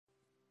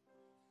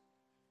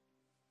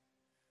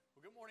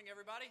Morning,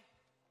 everybody.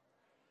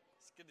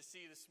 It's good to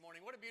see you this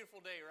morning. What a beautiful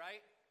day,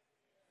 right?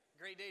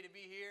 Great day to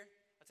be here.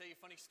 I'll tell you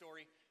a funny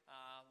story.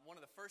 One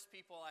of the first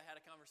people I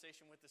had a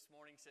conversation with this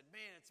morning said,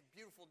 "Man, it's a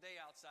beautiful day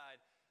outside.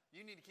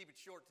 You need to keep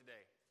it short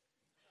today."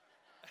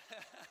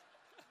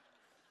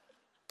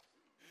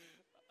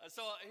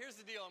 So here's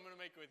the deal I'm going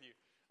to make with you.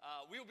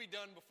 We'll be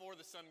done before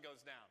the sun goes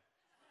down.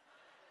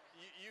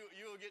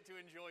 You will get to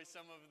enjoy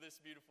some of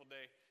this beautiful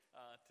day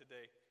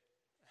today.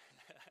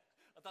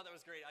 I thought that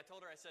was great. I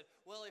told her, I said,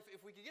 well,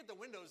 if we could get the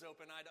windows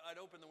open, I'd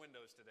open the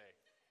windows today.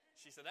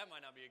 She said, that might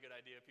not be a good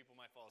idea. People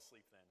might fall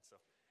asleep then. So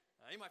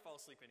you might fall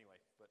asleep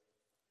anyway. But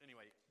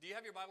anyway, do you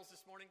have your Bibles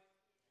this morning?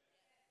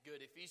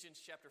 Good.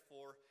 Ephesians chapter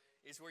 4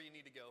 is where you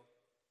need to go.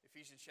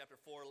 Ephesians chapter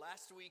 4.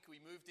 Last week,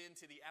 we moved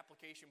into the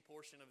application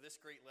portion of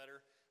this great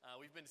letter.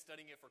 We've been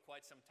studying it for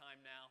quite some time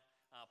now.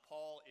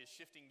 Paul is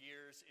shifting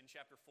gears in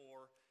chapter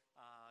 4,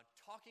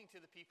 talking to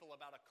the people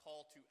about a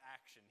call to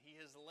action. He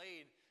has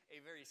laid a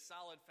very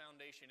solid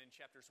foundation in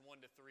chapters 1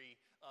 to 3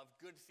 of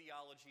good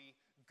theology,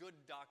 good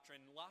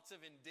doctrine, lots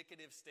of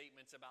indicative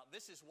statements about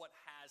this is what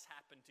has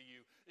happened to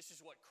you. This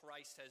is what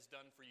Christ has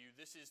done for you.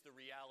 This is the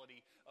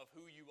reality of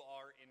who you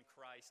are in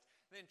Christ.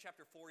 And then in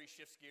chapter 4, he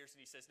shifts gears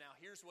and he says, now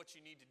here's what you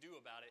need to do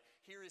about it.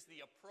 Here is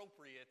the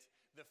appropriate,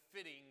 the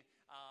fitting,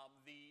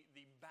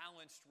 the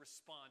balanced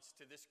response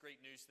to this great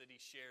news that he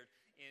shared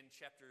in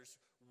chapters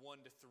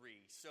 1 to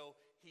 3. So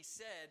he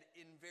said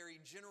in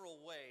very general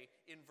way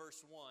in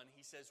verse 1,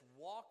 he says,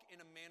 walk in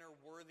a manner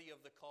worthy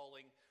of the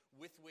calling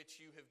with which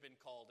you have been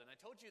called. And I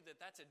told you that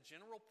that's a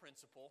general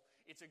principle.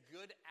 It's a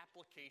good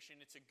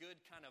application. It's a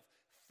good kind of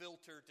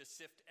filter to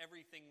sift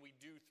everything we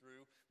do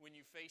through when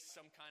you face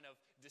some kind of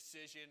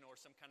decision or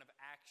some kind of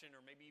action or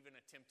maybe even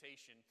a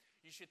temptation.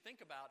 You should think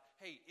about,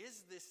 hey,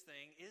 is this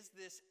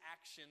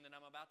action that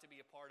I'm about to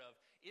be a part of,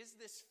 is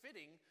this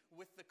fitting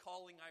with the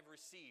calling I've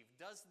received?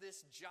 Does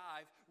this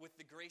jive with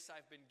the grace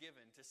I've been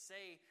given? To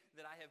say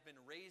that I have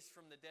been raised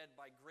from the dead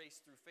by grace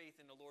through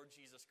faith in the Lord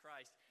Jesus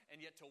Christ,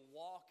 and yet to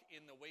walk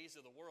in the ways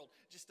of the world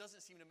just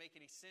doesn't seem to make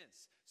any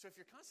sense. So if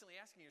you're constantly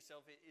asking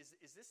yourself,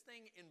 is this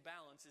thing in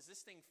balance? Is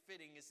this thing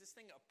fitting? Is this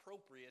thing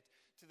appropriate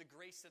to the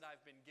grace that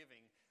I've been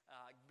given?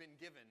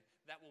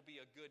 That will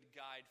be a good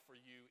guide for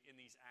you in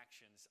these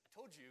actions. I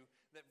told you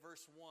that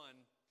verse 1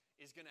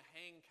 is going to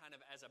hang kind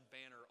of as a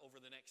banner over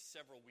the next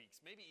several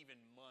weeks, maybe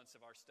even months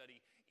of our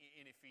study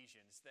in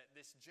Ephesians, that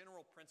this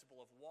general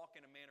principle of walk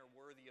in a manner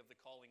worthy of the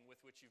calling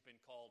with which you've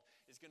been called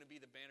is going to be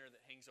the banner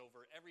that hangs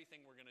over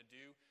everything we're going to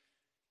do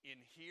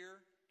in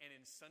here and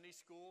in Sunday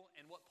school.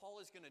 And what Paul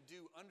is going to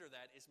do under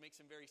that is make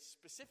some very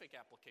specific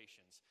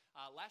applications.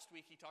 Last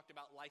week he talked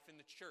about life in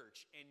the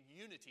church and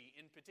unity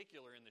in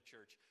particular in the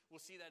church.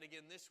 We'll see that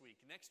again this week.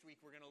 Next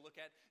week we're going to look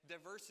at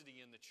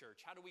diversity in the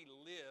church. How do we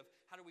live?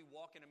 How do we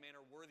walk in a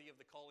manner worthy of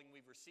the calling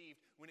we've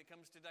received when it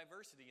comes to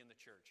diversity in the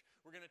church?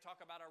 We're going to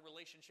talk about our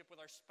relationship with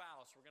our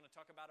spouse. We're going to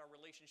talk about our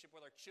relationship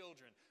with our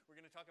children. We're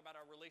going to talk about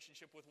our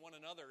relationship with one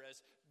another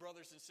as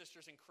brothers and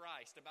sisters in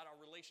Christ, about our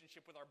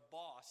relationship with our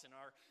boss and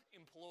our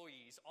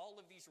employees. All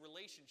of these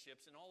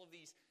relationships and all of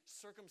these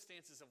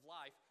circumstances of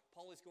life,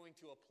 Paul is going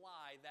to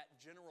apply that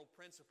general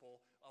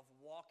principle of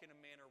walk in a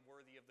manner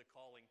worthy of the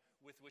calling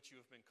with which you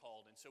have been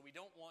called. And so we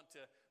don't want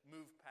to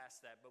move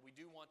past that, but we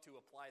do want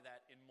to apply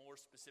that in more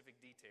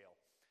specific detail.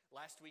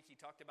 Last week he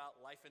talked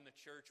about life in the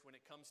church when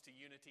it comes to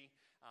unity.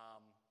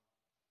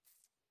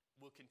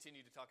 We'll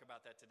continue to talk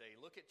about that today.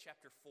 Look at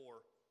chapter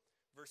 4,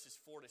 verses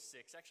 4 to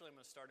 6. Actually,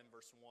 I'm going to start in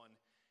verse 1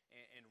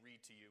 and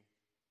read to you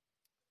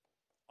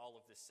all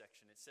of this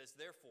section. It says,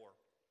 therefore,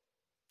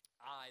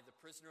 I, the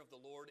prisoner of the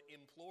Lord,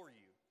 implore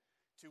you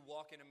to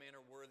walk in a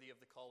manner worthy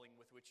of the calling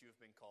with which you have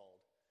been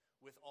called,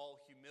 with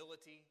all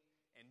humility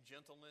and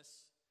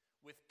gentleness,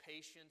 with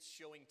patience,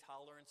 showing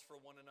tolerance for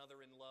one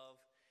another in love,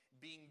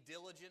 being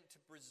diligent to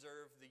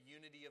preserve the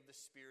unity of the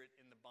Spirit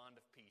in the bond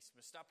of peace.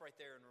 I'm going to stop right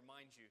there and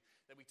remind you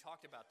that we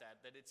talked about that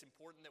it's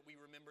important that we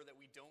remember that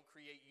we don't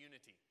create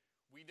unity.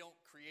 We don't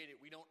create it.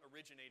 We don't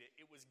originate it.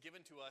 It was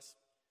given to us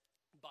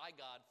by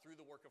God through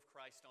the work of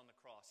Christ on the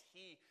cross.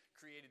 He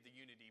created the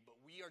unity, but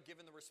we are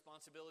given the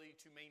responsibility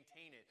to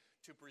maintain it,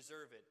 to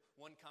preserve it.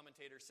 One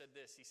commentator said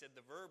this. He said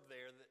the verb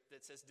there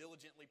that says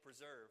diligently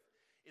preserve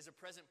is a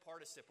present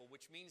participle,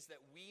 which means that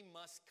we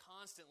must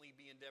constantly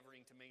be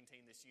endeavoring to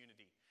maintain this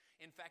unity.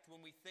 In fact, when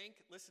we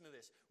think, listen to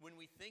this, when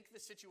we think the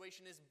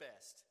situation is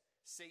best,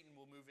 Satan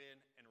will move in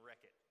and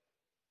wreck it.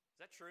 Is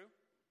that true?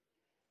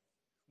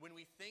 When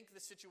we think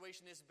the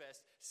situation is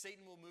best,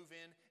 Satan will move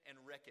in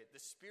and wreck it. The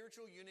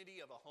spiritual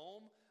unity of a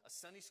home, a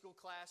Sunday school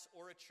class,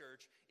 or a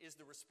church is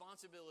the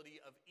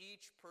responsibility of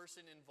each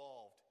person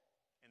involved,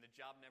 and the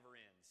job never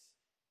ends.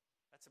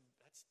 That's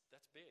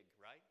big,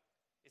 right?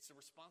 It's the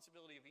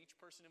responsibility of each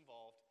person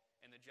involved,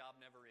 and the job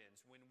never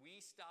ends. When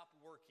we stop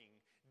working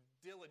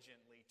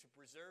diligently to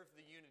preserve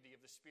the unity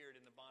of the Spirit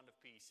in the bond of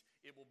peace,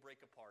 it will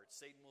break apart.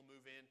 Satan will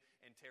move in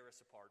and tear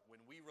us apart. When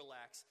we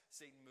relax,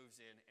 Satan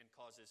moves in and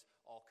causes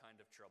all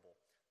kind of trouble.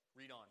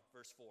 Read on,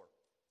 verse 4.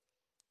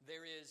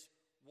 There is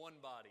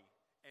one body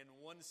and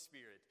one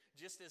Spirit,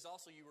 just as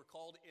also you were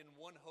called in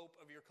one hope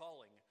of your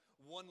calling,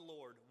 one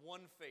Lord,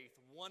 one faith,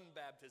 one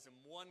baptism,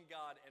 one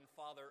God and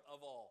Father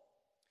of all,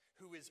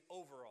 who is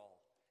over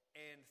all,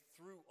 and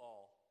through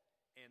all,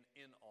 and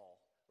in all.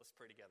 Let's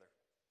pray together.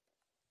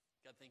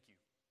 God, thank you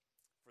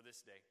for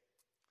this day.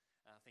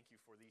 Thank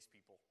you for these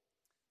people.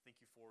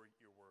 Thank you for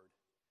your word.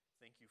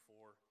 Thank you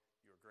for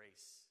your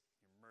grace,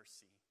 your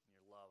mercy, and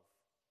your love.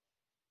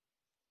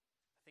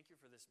 Thank you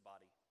for this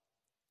body,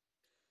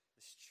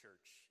 this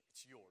church.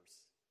 It's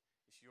yours.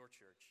 It's your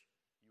church.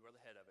 You are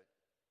the head of it.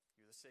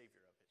 You're the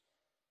Savior of it.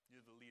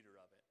 You're the leader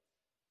of it.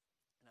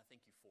 And I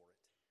thank you for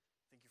it.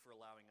 Thank you for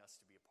allowing us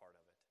to be a part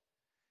of it.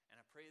 And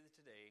I pray that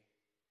today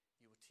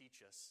you will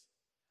teach us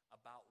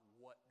about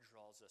what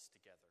draws us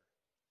together.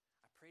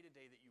 I pray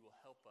today that you will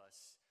help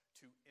us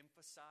to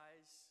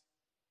emphasize,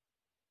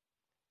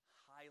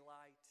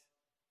 highlight,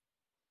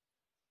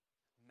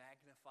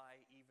 magnify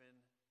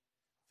even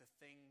the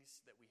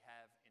things that we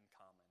have in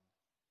common.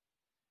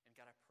 And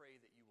God, I pray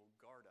that you will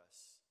guard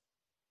us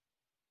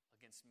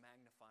against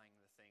magnifying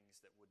the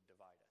things that would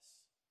divide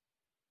us.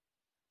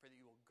 I pray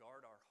that you will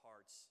guard our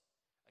hearts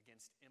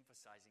against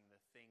emphasizing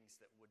the things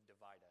that would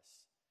divide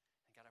us.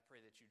 And God, I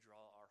pray that you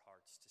draw our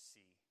hearts to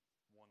see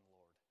one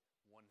Lord,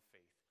 one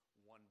faith,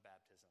 one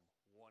baptism,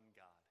 one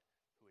God,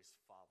 who is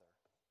Father,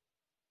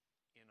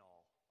 in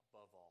all,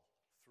 above all,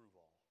 through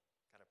all.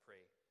 God, I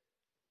pray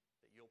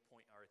that you'll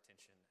point our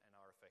attention and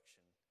our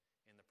affection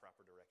in the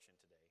proper direction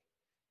today.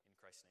 In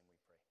Christ's name we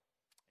pray. Amen.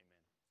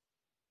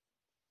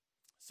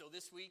 So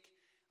this week,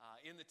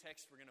 in the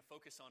text, we're going to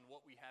focus on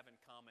what we have in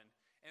common.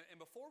 And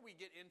before we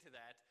get into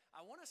that,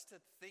 I want us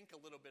to think a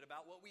little bit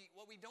about what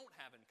we don't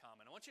have in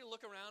common. I want you to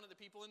look around at the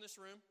people in this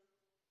room.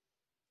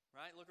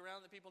 Right? Look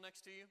around at the people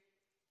next to you.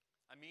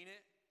 I mean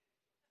it.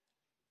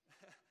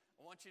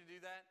 I want you to do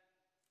that.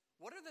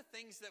 What are the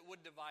things that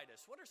would divide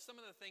us? What are some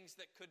of the things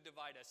that could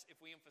divide us if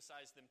we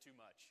emphasize them too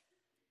much?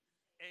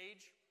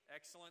 Age.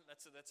 Excellent.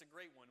 That's a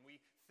great one.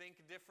 We think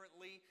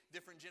differently.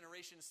 Different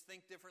generations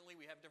think differently.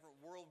 We have different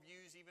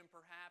worldviews even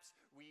perhaps.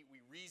 We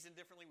reason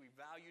differently. We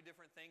value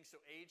different things.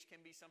 So age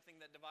can be something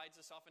that divides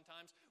us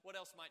oftentimes. What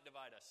else might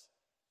divide us?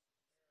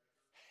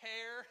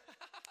 Hair.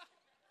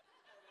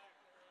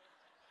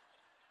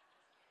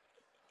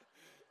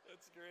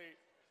 That's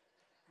great.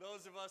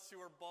 Those of us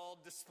who are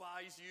bald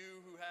despise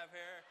you who have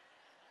hair.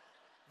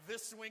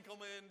 This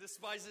Winkleman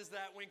despises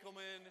that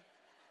Winkleman.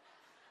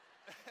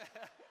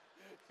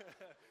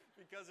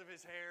 Because of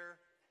his hair.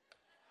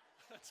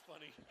 That's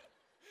funny.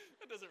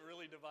 That doesn't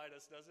really divide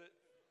us, does it?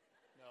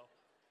 No.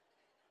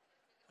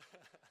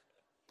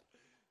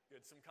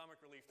 Good. Some comic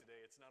relief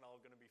today. It's not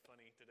all going to be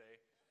funny today.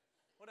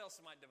 What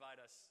else might divide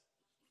us?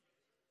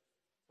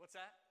 What's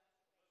that?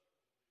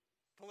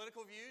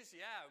 Political views?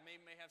 Yeah, we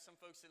may have some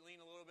folks that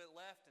lean a little bit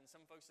left and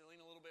some folks that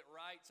lean a little bit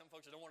right. Some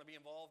folks that don't want to be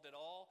involved at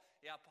all.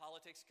 Yeah,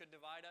 politics could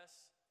divide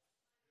us.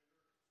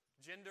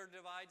 Gender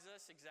divides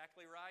us.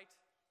 Exactly right.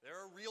 There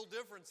are real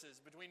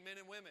differences between men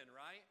and women,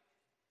 right?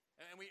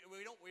 And we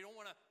don't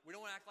want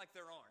to act like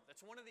there aren't. That's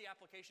one of the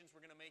applications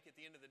we're going to make at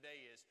the end of the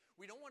day is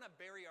we don't want to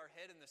bury our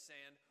head in the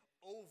sand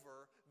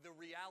over the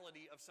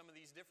reality of some of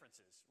these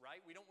differences,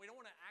 right? We don't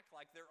want to act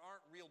like there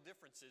aren't real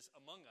differences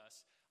among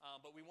us,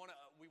 but we want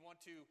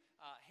to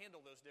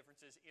handle those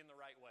differences in the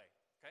right way.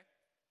 Okay,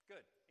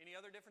 good. Any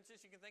other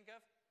differences you can think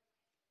of?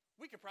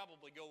 We could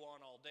probably go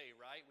on all day,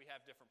 right? We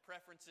have different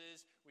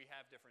preferences. We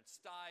have different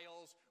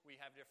styles. We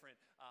have different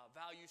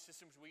value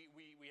systems. We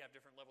have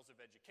different levels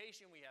of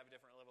education. We have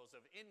different levels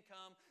of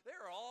income. There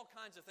are all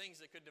kinds of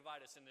things that could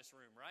divide us in this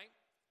room, right?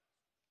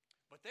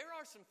 But there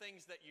are some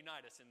things that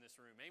unite us in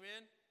this room.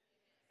 Amen?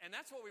 And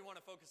that's what we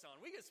want to focus on.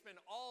 We could spend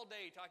all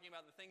day talking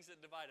about the things that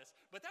divide us,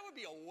 but that would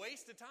be a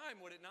waste of time,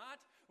 would it not?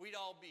 We'd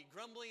all be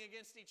grumbling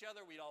against each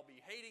other. We'd all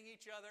be hating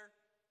each other.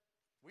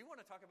 We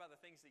want to talk about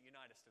the things that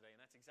unite us today, and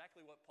that's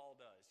exactly what Paul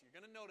does. You're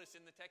going to notice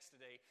in the text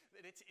today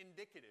that it's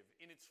indicative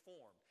in its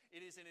form.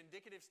 It is an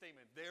indicative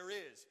statement. There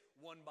is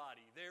one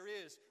body. There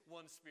is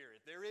one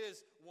Spirit. There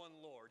is one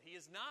Lord. He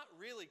is not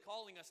really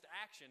calling us to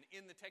action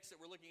in the text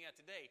that we're looking at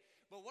today,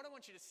 but what I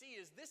want you to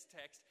see is this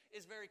text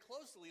is very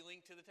closely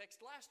linked to the text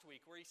last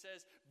week where he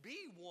says,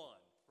 be one.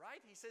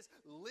 Right? He says,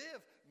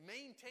 live,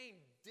 maintain,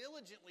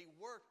 diligently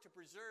work to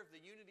preserve the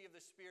unity of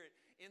the Spirit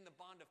in the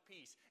bond of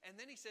peace. And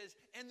then he says,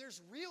 and there's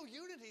real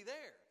unity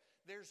there.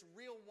 There's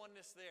real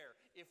oneness there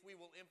if we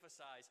will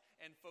emphasize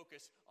and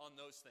focus on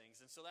those things.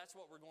 And so that's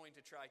what we're going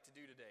to try to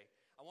do today.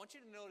 I want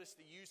you to notice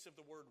the use of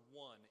the word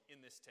one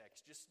in this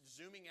text. Just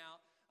zooming out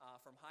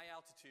from high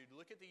altitude,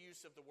 look at the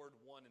use of the word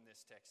one in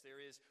this text.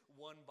 There is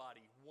one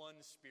body, one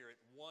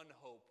Spirit, one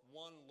hope,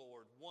 one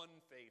Lord, one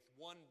faith,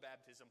 one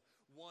baptism,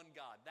 one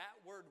God. That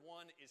word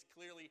one is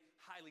clearly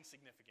highly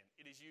significant.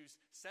 It is used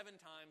 7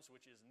 times,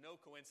 which is no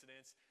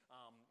coincidence.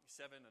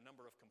 7, a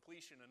number of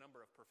completion, a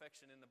number of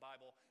perfection in the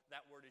Bible.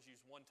 That word is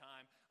used 1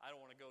 time. I don't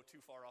want to go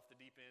too far off the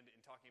deep end in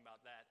talking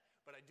about that.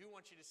 But I do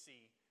want you to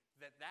see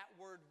that that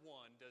word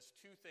one does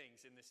 2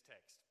 things in this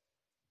text.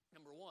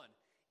 Number 1,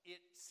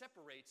 it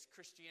separates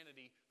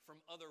Christianity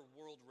from other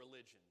world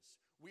religions.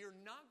 We are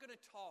not going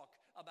to talk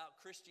about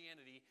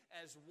Christianity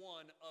as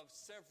one of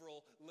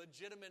several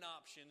legitimate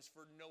options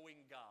for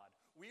knowing God.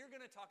 We are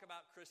going to talk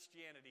about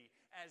Christianity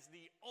as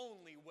the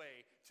only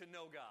way to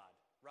know God,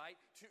 right?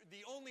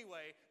 The only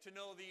way to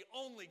know the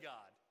only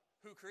God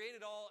who created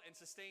all and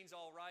sustains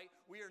all, right?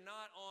 We are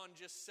not on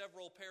just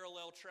several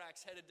parallel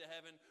tracks headed to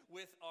heaven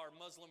with our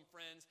Muslim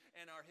friends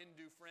and our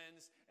Hindu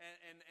friends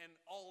and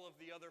all of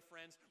the other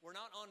friends. We're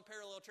not on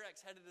parallel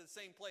tracks headed to the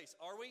same place,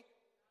 are we?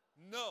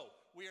 No,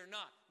 we are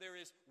not. There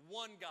is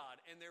one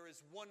God and there is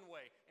one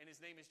way, and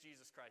His name is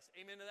Jesus Christ.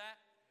 Amen to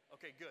that?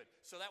 Okay, good.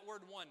 So that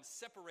word one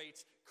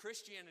separates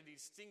Christianity,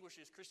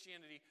 distinguishes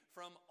Christianity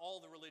from all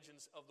the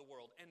religions of the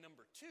world. And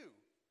number two,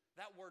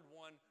 that word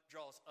one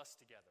draws us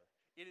together.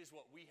 It is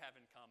what we have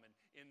in common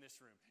in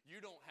this room.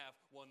 You don't have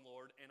one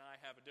Lord and I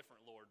have a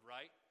different Lord,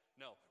 right?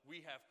 No,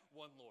 we have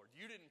one Lord.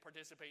 You didn't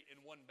participate in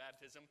one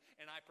baptism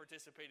and I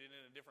participated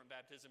in a different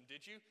baptism,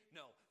 did you?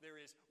 No, there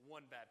is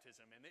one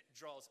baptism and it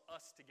draws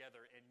us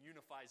together and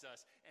unifies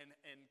us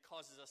and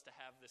causes us to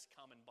have this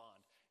common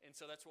bond. And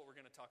so that's what we're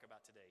going to talk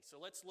about today. So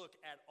let's look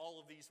at all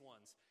of these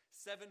ones.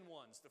 7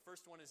 ones. The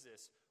first one is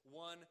this: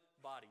 one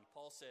body.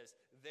 Paul says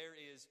there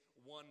is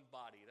one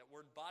body. That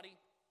word body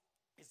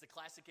is the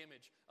classic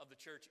image of the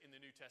church in the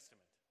New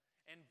Testament.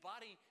 And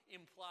body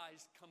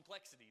implies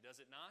complexity, does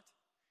it not?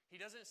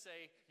 He doesn't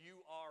say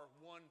you are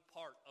one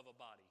part of a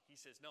body. He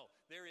says, no,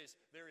 there is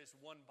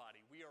one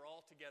body. We are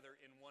all together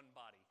in one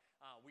body.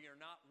 We are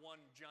not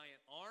one giant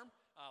arm.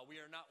 We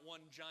are not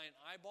one giant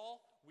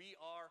eyeball. We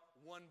are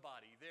one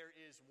body. There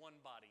is one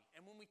body.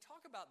 And when we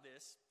talk about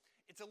this,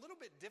 it's a little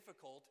bit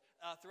difficult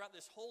throughout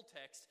this whole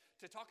text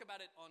to talk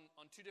about it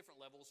on 2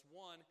 different levels.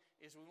 One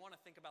is we want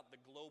to think about the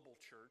global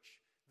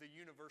church, the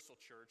universal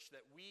church,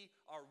 that we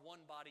are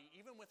one body,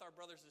 even with our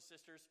brothers and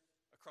sisters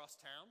across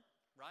town,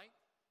 right?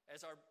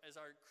 As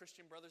our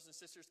Christian brothers and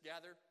sisters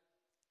gather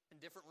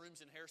in different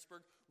rooms in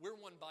Harrisburg, we're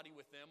one body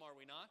with them, are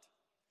we not?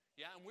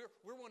 Yeah, and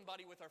we're one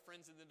body with our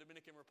friends in the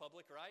Dominican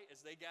Republic, right?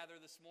 As they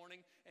gather this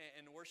morning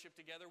and worship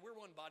together, we're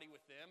one body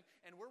with them.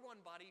 And we're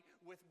one body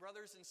with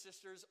brothers and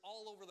sisters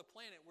all over the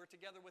planet. We're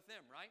together with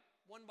them, right?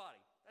 One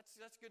body.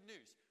 That's good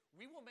news.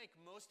 We will make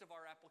most of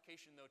our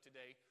application, though,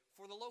 today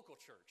for the local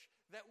church,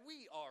 that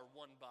we are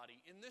one body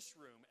in this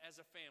room as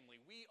a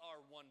family. We are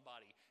one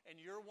body.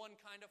 And you're one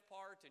kind of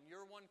part, and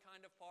you're one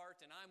kind of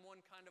part, and I'm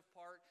one kind of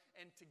part.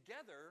 And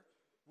together,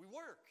 we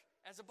work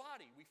as a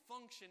body. We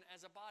function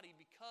as a body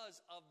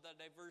because of the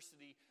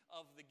diversity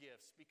of the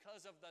gifts,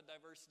 because of the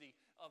diversity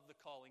of the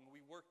calling.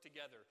 We work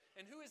together.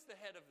 And who is the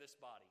head of this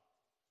body?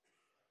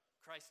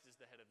 Christ is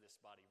the head of this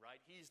body,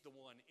 right? He's the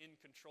one in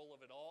control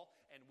of it all,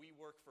 and we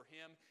work for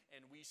Him,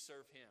 and we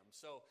serve Him.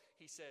 So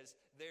he says,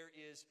 there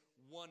is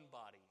one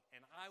body,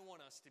 and I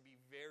want us to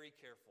be very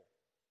careful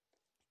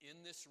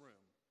in this room.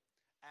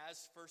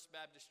 As First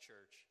Baptist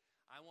Church,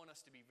 I want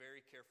us to be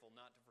very careful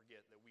not to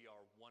forget that we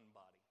are one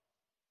body.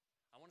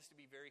 I want us to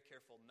be very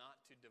careful not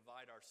to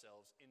divide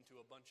ourselves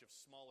into a bunch of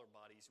smaller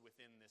bodies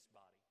within this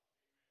body.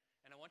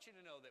 And I want you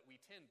to know that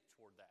we tend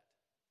toward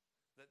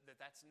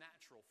that's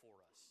natural for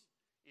us,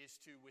 is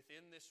to,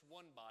 within this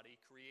one body,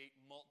 create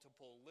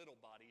multiple little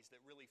bodies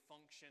that really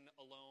function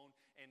alone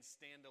and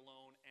stand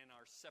alone and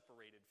are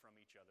separated from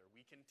each other.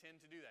 We can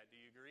tend to do that. Do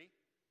you agree?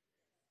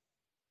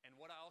 And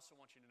what I also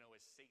want you to know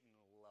is Satan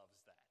loves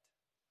that.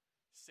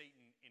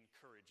 Satan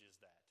encourages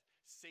that.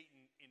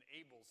 Satan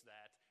enables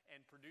that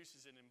and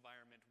produces an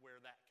environment where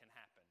that can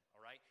happen,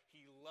 all right?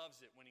 He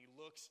loves it when he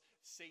looks,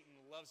 Satan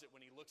loves it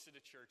when he looks at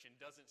a church and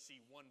doesn't see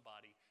one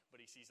body,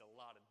 but he sees a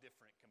lot of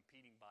different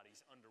competing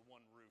bodies under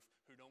one roof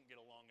who don't get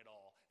along at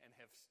all and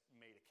have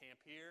made a camp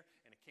here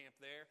and a camp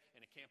there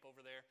and a camp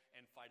over there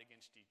and fight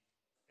against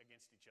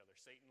each other.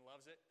 Satan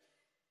loves it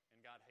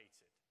and God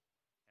hates it.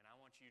 And I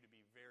want you to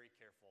be very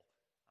careful.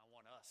 I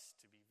want us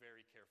to be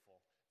very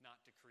careful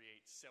not to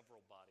create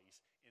several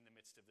bodies in the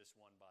midst of this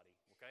one body,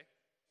 okay?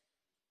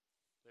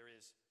 There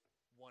is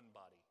one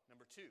body.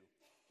 Number 2,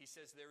 he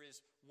says there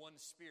is one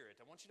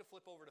Spirit. I want you to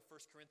flip over to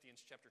 1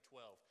 Corinthians chapter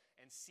 12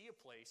 and see a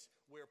place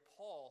where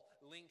Paul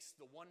links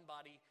the one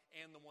body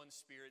and the one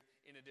Spirit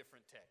in a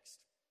different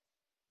text.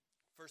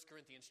 1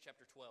 Corinthians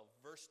chapter 12,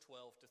 verse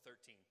 12 to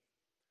 13.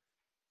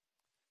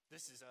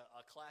 This is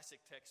a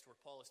classic text where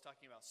Paul is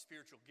talking about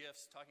spiritual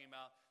gifts, talking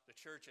about the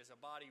church as a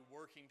body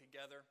working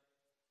together.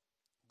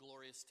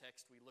 Glorious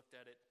text. We looked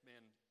at it,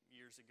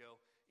 years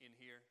ago in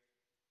here.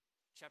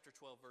 Chapter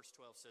 12, verse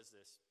 12 says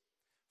this: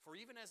 For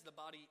even as the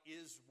body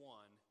is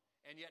one,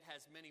 and yet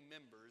has many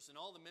members, and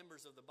all the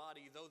members of the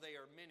body, though they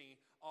are many,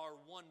 are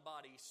one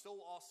body,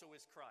 so also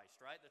is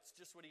Christ, right? That's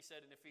just what he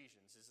said in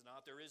Ephesians, is it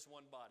not? There is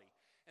one body.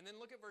 And then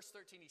look at verse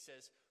 13, he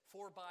says,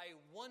 For by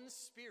one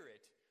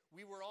Spirit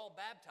we were all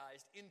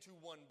baptized into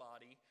one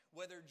body,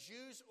 whether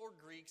Jews or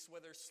Greeks,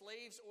 whether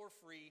slaves or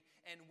free,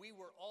 and we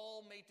were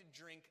all made to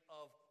drink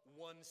of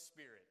one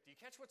Spirit. Do you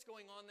catch what's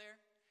going on there?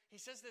 He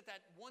says that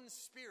one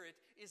Spirit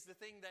is the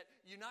thing that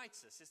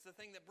unites us. It's the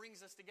thing that brings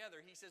us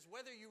together. He says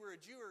whether you were a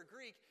Jew or a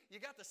Greek,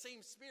 you got the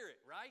same Spirit,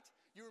 right?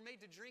 You were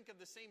made to drink of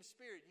the same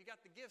Spirit. You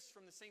got the gifts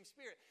from the same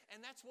Spirit. And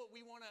that's what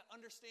we want to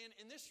understand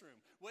in this room.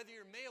 Whether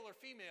you're male or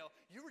female,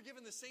 you were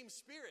given the same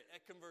Spirit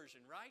at conversion,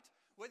 right?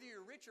 Whether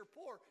you're rich or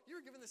poor, you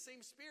were given the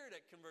same Spirit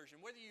at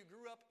conversion. Whether you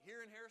grew up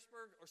here in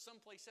Harrisburg or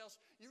someplace else,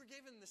 you were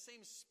given the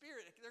same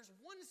Spirit. There's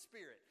one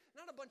Spirit,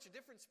 not a bunch of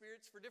different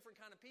spirits for different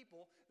kind of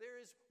people.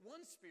 There is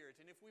one Spirit,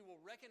 and if we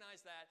will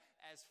recognize that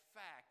as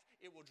fact,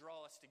 it will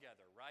draw us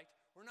together, right?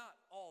 We're not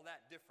all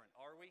that different,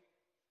 are we?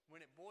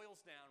 When it boils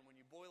down, when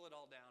you boil it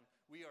all down,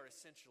 we are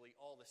essentially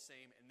all the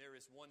same, and there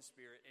is one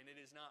Spirit, and it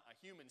is not a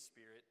human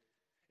spirit.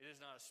 It is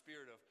not a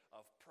spirit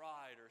of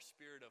pride or a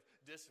spirit of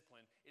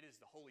discipline. It is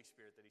the Holy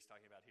Spirit that he's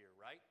talking about here,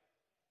 right?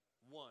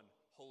 One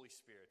Holy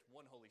Spirit,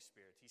 one Holy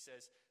Spirit. He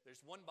says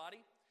there's one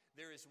body,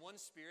 there is one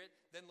Spirit.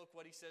 Then look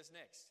what he says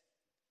next.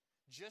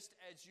 Just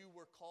as you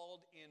were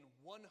called in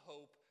one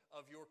hope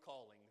of your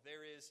calling,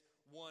 there is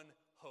one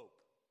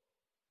hope.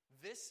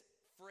 This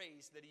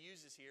phrase that he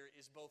uses here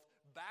is both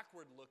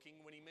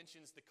backward-looking when he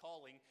mentions the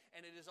calling,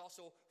 and it is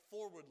also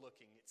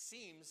forward-looking. It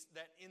seems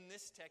that in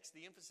this text,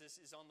 the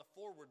emphasis is on the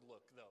forward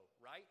look, though,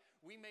 right?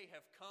 We may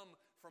have come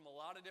from a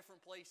lot of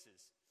different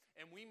places,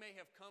 and we may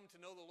have come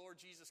to know the Lord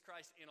Jesus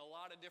Christ in a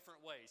lot of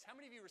different ways. How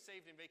many of you were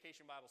saved in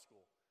Vacation Bible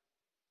School?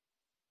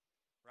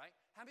 Right?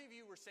 How many of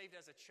you were saved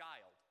as a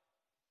child?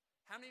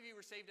 How many of you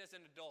were saved as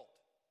an adult?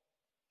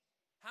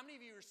 How many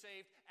of you were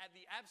saved at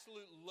the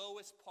absolute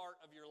lowest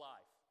part of your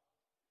life?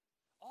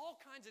 All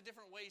kinds of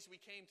different ways we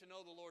came to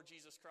know the Lord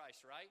Jesus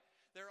Christ, right?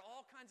 There are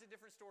all kinds of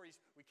different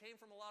stories. We came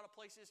from a lot of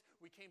places.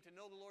 We came to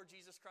know the Lord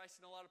Jesus Christ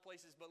in a lot of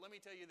places. But let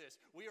me tell you this.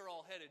 We are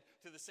all headed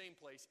to the same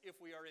place if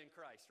we are in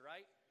Christ,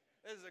 right?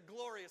 This is a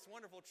glorious,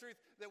 wonderful truth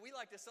that we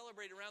like to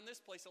celebrate around this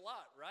place a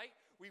lot, right?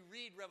 We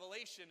read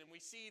Revelation and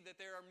we see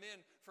that there are men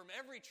from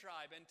every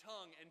tribe and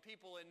tongue and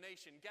people and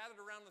nation gathered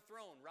around the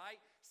throne, right?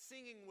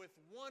 Singing with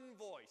one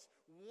voice,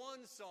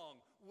 one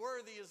song,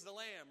 worthy is the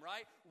Lamb,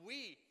 right?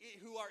 We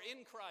who are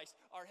in Christ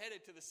are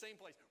headed to the same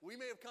place. We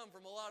may have come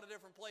from a lot of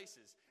different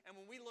places. And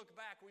when we look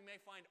back, we may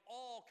find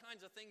all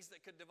kinds of things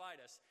that could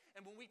divide us.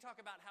 And when we talk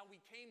about how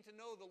we came to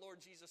know the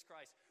Lord Jesus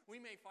Christ,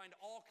 we may find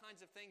all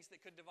kinds of things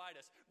that could divide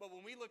us. But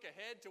when we look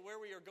ahead to where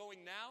we are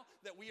going now,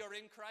 that we are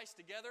in Christ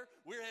together,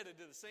 we're headed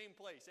to the same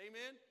place.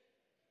 Amen?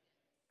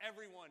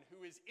 Everyone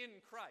who is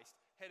in Christ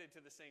headed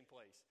to the same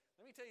place.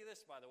 Let me tell you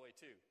this, by the way,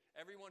 too.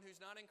 Everyone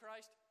who's not in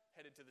Christ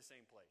headed to the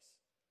same place.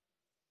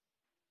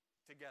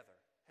 Together,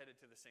 headed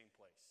to the same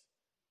place.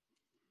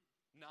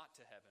 Not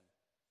to heaven,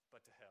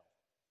 but to hell.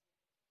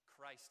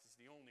 Christ is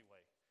the only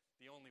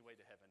way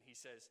to heaven. He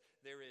says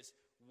there is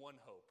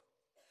one hope.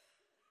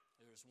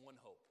 There is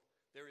one hope.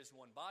 There is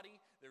one body,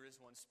 there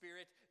is one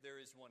Spirit, there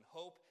is one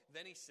hope.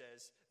 Then he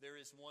says there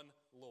is one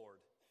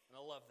Lord. And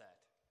I love that.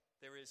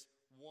 There is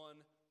one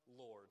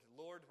Lord.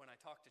 Lord, when I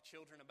talk to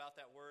children about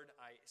that word,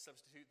 I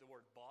substitute the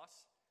word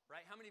boss,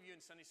 right? How many of you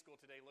in Sunday school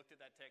today looked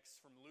at that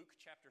text from Luke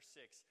chapter 6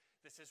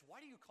 that says,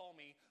 why do you call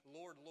me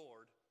Lord,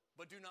 Lord,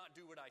 but do not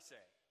do what I say?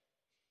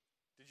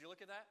 Did you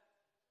look at that?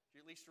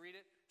 Did you at least read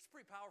it? It's a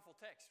pretty powerful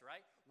text,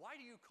 right? Why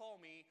do you call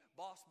me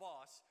boss,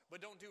 boss, but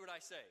don't do what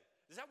I say?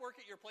 Does that work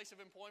at your place of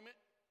employment?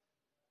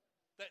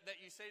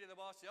 That you say to the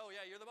boss, oh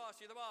yeah, you're the boss,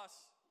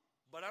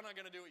 but I'm not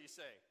going to do what you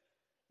say.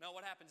 Now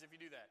what happens if you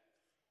do that?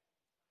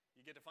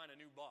 You get to find a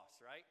new boss,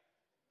 right?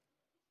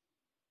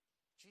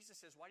 Jesus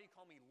says, why do you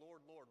call me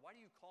Lord, Lord? Why do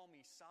you call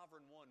me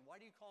Sovereign One? Why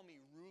do you call me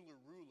Ruler,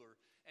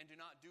 Ruler, and do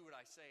not do what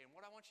I say? And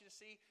what I want you to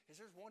see is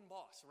there's one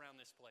boss around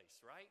this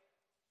place, right?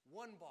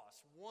 One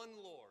boss, one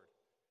Lord.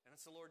 And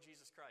it's the Lord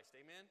Jesus Christ.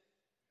 Amen?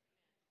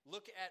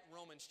 Look at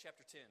Romans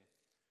chapter 10.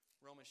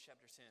 Romans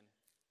chapter 10.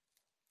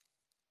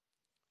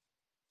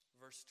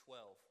 Verse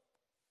 12.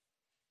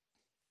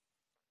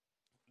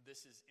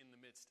 This is in the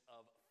midst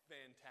of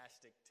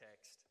fantastic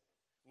text.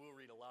 We'll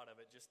read a lot of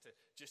it just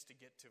to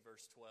get to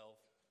verse 12.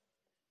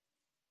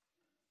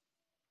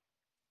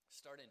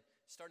 Start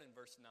in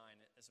verse 9,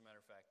 as a matter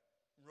of fact.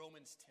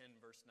 Romans 10,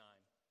 verse 9.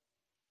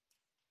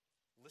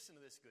 Listen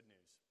to this good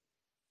news.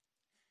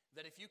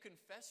 That if you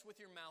confess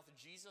with your mouth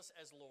Jesus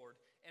as Lord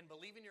and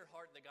believe in your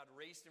heart that God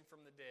raised him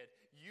from the dead,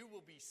 you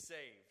will be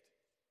saved.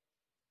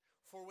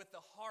 For with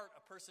the heart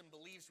a person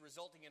believes,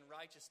 resulting in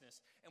righteousness,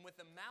 and with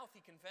the mouth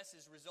he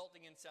confesses,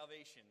 resulting in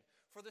salvation.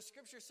 For the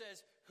scripture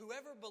says,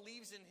 whoever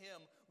believes in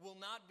him will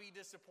not be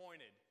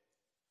disappointed.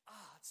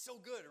 It's so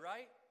good,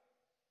 right?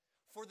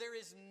 For there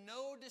is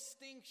no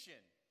distinction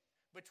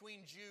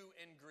between Jew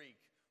and Greek.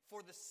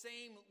 For the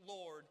same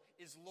Lord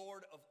is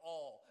Lord of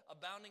all,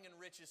 abounding in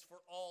riches for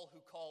all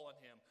who call on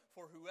him.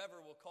 For whoever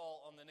will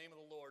call on the name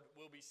of the Lord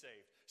will be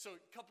saved. So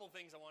a couple of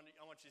things I want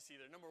you to see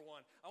there. Number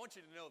one, I want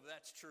you to know that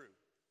that's true.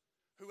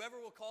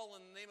 Whoever will call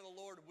on the name of the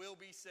Lord will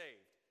be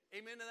saved.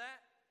 Amen to that?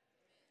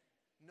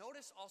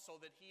 Notice also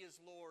that he is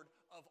Lord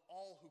of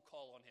all who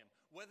call on him.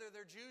 Whether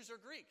they're Jews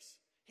or Greeks,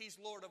 he's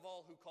Lord of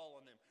all who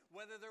call on them.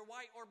 Whether they're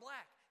white or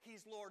black,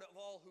 he's Lord of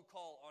all who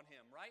call on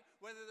him, right?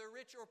 Whether they're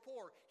rich or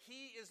poor,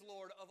 he is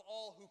Lord of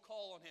all who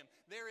call on him.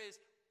 There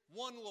is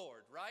one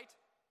Lord, right?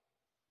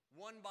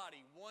 One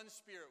body, one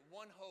Spirit,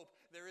 one hope.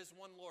 There is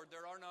one Lord.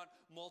 There are not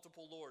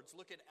multiple Lords.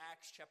 Look at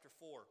Acts chapter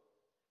 4.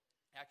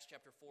 Acts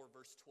chapter 4,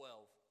 verse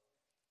 12.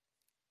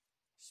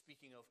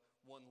 Speaking of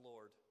one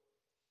Lord.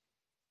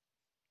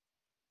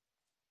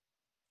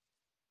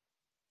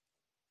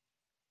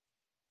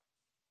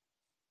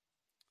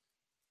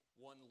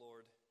 One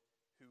Lord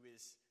who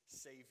is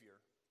Savior.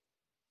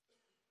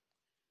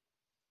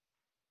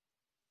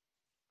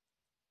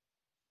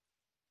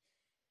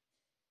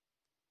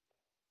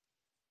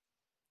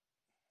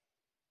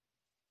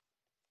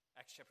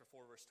 Acts chapter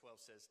 4, verse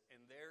 12 says,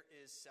 "And there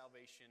is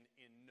salvation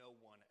in no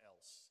one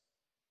else.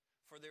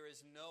 For there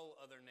is no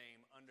other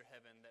name under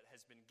heaven that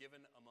has been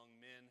given among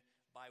men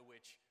by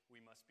which we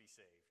must be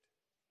saved."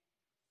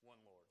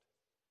 One Lord,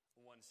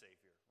 one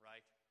Savior,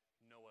 right?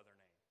 No other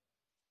name.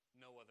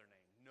 No other name.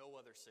 No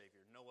other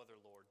Savior. No other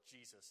Lord.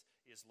 Jesus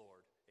is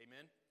Lord.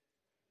 Amen?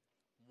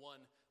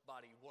 One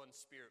body, one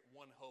Spirit,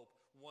 one hope,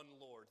 one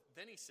Lord.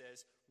 Then he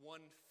says,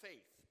 one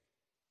faith.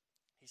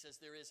 He says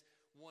there is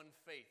one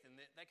faith, and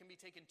that can be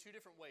taken two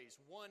different ways.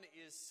 One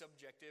is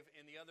subjective,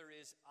 and the other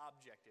is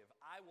objective.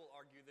 I will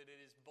argue that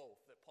it is both,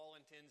 that Paul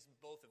intends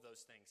both of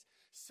those things.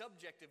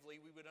 Subjectively,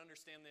 we would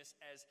understand this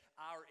as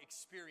our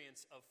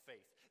experience of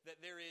faith,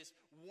 that there is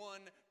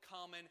one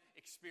common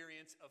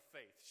experience of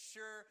faith.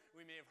 Sure,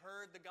 we may have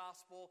heard the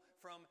gospel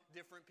from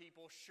different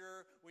people.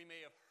 Sure, we may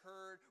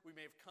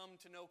have come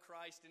to know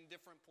Christ in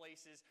different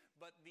places,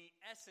 but the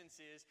essence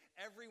is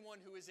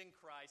everyone who is in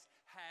Christ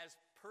has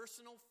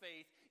personal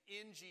faith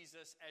in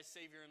Jesus as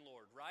Savior and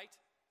Lord, right?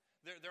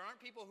 There aren't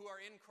people who are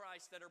in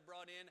Christ that are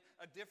brought in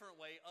a different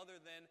way other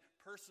than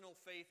personal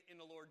faith in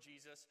the Lord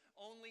Jesus.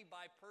 Only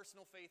by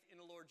personal faith in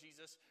the Lord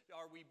Jesus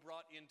are we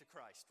brought into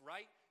Christ,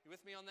 right? You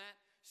with me on that?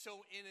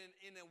 So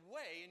in a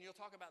way, and you'll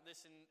talk about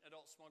this in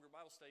Adult Small Group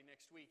Bible Study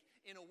next week,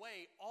 in a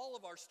way, all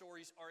of our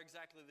stories are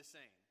exactly the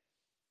same.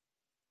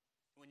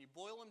 When you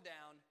boil them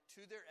down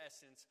to their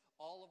essence,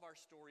 all of our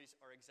stories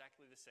are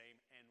exactly the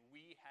same, and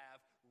we have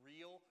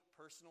real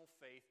personal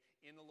faith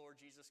in the Lord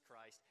Jesus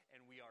Christ,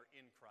 and we are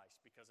in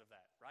Christ because of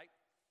that, right?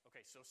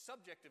 Okay, so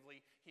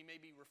subjectively, he may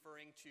be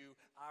referring to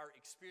our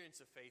experience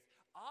of faith.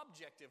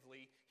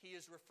 Objectively, he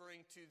is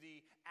referring to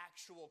the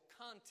actual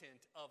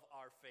content of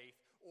our faith,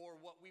 or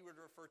what we would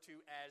refer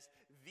to as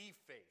the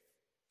faith.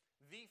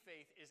 The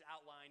faith is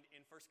outlined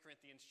in 1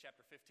 Corinthians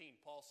chapter 15.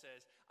 Paul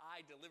says,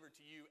 I delivered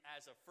to you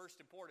as of first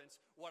importance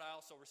what I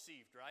also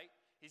received, right?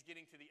 He's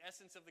getting to the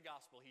essence of the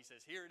gospel. He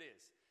says, here it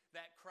is,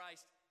 that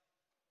Christ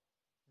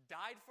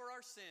died for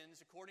our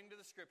sins according to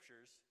the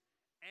scriptures,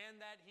 and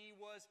that he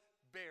was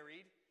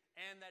buried,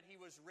 and that he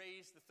was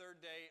raised the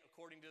third day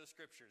according to the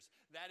scriptures.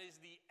 That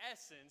is the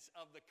essence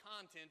of the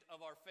content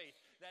of our faith.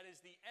 That is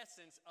the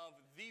essence of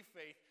the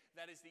faith.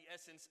 That is the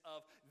essence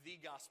of the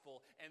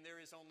gospel. And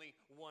there is only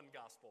one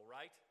gospel,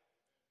 right?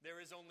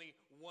 There is only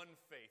one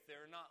faith.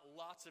 There are not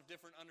lots of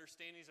different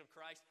understandings of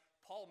Christ.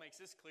 Paul makes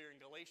this clear in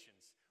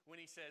Galatians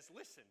when he says,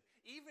 listen,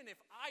 even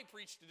if I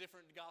preached a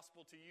different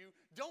gospel to you,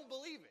 don't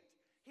believe it.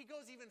 He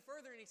goes even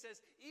further and he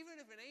says, even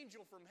if an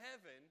angel from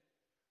heaven,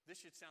 this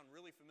should sound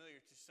really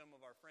familiar to some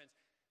of our friends,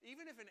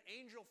 even if an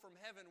angel from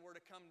heaven were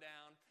to come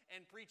down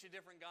and preach a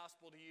different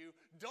gospel to you,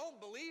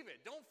 don't believe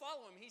it. Don't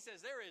follow him. He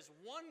says there is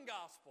one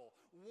gospel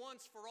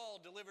once for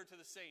all delivered to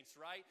the saints,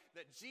 right?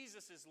 That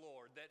Jesus is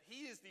Lord, that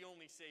he is the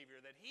only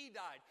Savior, that he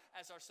died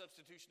as our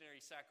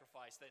substitutionary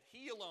sacrifice, that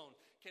he alone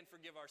can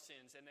forgive our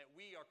sins, and that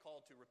we are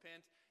called to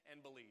repent and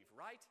believe,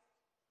 right?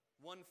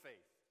 One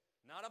faith.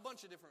 Not a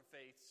bunch of different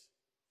faiths.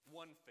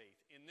 One faith.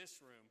 In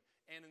this room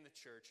and in the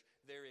church,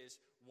 there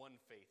is one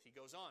faith. He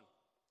goes on.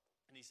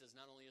 And he says,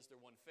 not only is there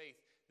one faith,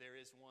 there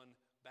is one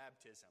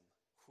baptism.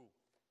 Whew.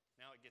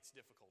 Now it gets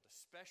difficult,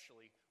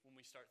 especially when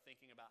we start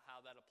thinking about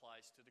how that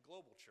applies to the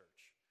global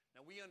church.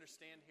 Now we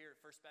understand here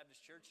at First Baptist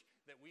Church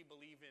that we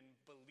believe in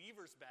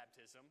believer's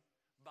baptism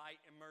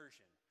by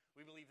immersion.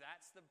 We believe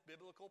that's the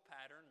biblical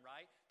pattern,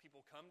 right?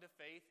 People come to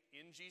faith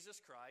in Jesus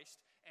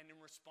Christ, and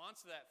in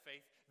response to that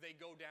faith, they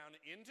go down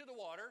into the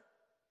water,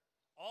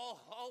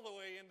 all the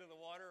way into the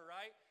water,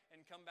 right?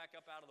 And come back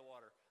up out of the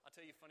water. I'll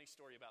tell you a funny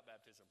story about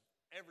baptism.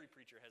 Every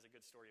preacher has a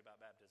good story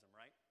about baptism,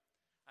 right?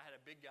 I had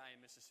a big guy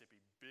in Mississippi,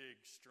 big,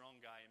 strong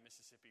guy in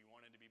Mississippi,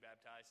 wanted to be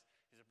baptized.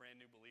 He's a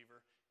brand new believer.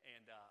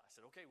 And I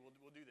said, okay,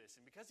 we'll do this.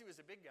 And because he was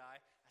a big guy,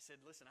 I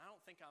said, listen, I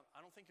don't think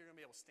you're going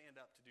to be able to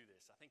stand up to do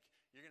this. I think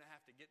you're going to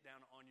have to get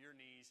down on your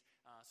knees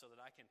so that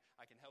I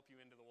can help you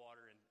into the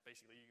water, and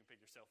basically you can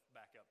pick yourself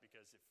back up,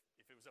 because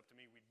if it was up to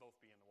me, we'd both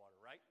be in the water,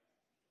 right?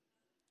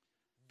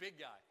 Big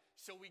guy.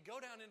 So we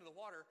go down into the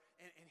water,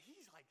 and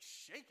he's like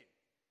shaking,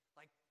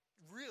 like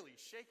really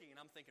shaking. And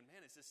I'm thinking,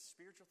 man, is this a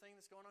spiritual thing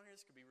that's going on here?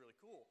 This could be really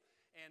cool.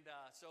 And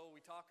so we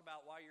talk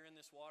about why you're in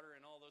this water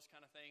and all those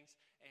kind of things.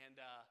 And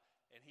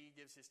he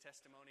gives his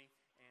testimony.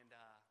 And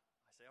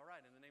I say, all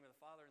right, in the name of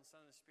the Father and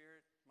Son and the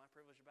Spirit, my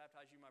privilege to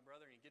baptize you, my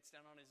brother. And he gets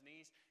down on his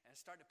knees, and I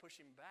start to push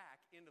him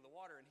back into the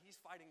water, and he's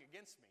fighting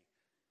against me.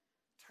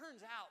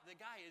 Turns out the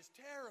guy is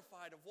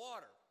terrified of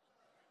water.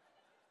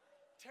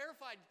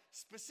 Terrified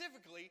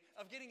specifically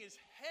of getting his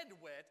head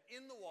wet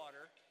in the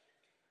water.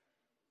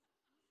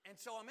 And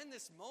so I'm in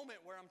this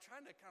moment where I'm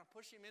trying to kind of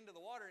push him into the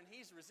water, and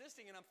he's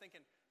resisting, and I'm thinking,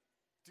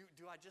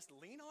 do I just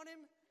lean on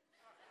him?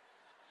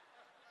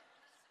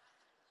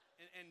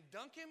 and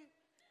dunk him?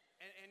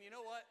 And you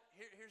know what?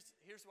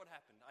 Here's what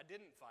happened. I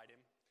didn't fight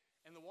him,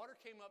 and the water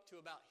came up to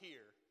about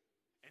here,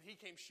 and he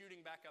came shooting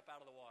back up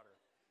out of the water.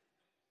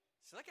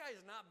 So that guy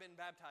has not been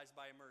baptized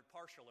by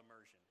partial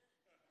immersion.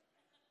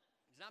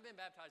 He's not been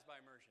baptized by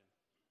immersion.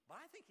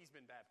 But I think he's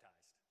been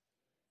baptized.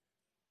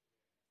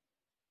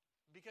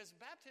 Because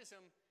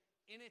baptism,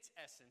 in its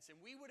essence, and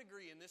we would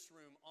agree in this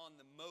room on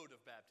the mode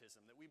of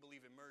baptism, that we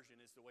believe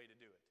immersion is the way to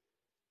do it.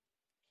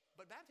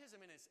 But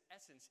baptism, in its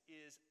essence,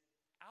 is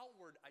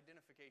outward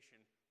identification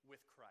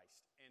with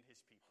Christ and his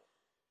people.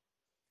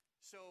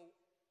 So,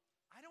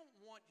 I don't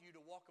want you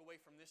to walk away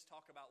from this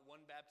talk about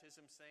one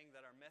baptism saying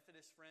that our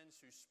Methodist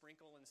friends who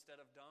sprinkle instead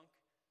of dunk,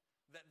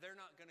 that they're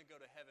not going to go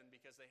to heaven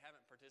because they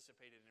haven't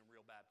participated in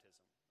real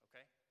baptism,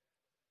 okay?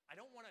 I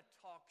don't want to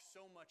talk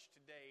so much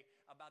today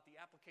about the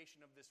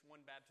application of this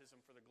one baptism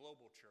for the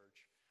global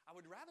church. I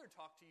would rather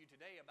talk to you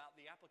today about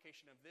the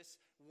application of this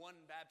one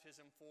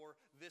baptism for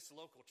this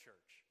local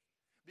church.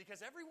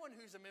 Because everyone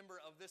who's a member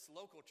of this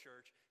local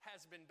church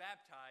has been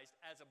baptized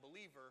as a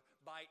believer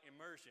by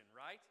immersion,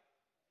 right?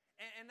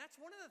 And that's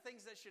one of the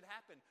things that should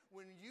happen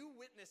when you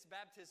witness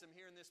baptism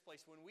here in this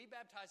place. When we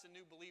baptize a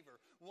new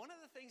believer, one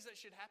of the things that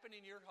should happen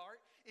in your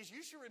heart is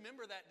you should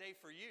remember that day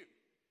for you.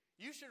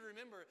 You should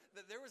remember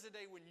that there was a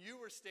day when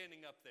you were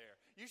standing up there.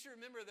 You should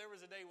remember there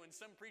was a day when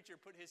some preacher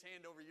put his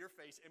hand over your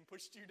face and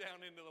pushed you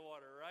down into the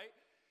water, right?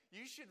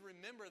 You should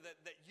remember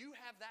that you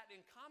have that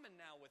in common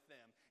now with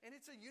them. And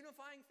it's a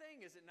unifying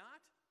thing, is it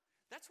not?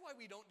 That's why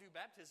we don't do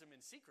baptism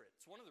in secret.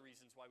 It's one of the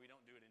reasons why we don't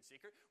do it in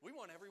secret. We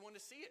want everyone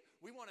to see it.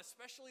 We want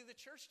especially the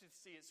church to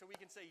see it so we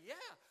can say, yeah,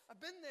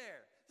 I've been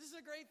there. This is a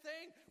great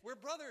thing. We're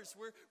brothers.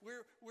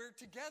 We're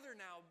together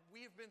now.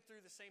 We have been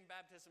through the same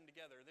baptism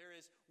together. There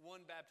is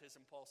one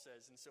baptism, Paul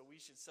says, and so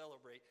we should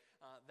celebrate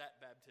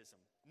that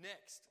baptism.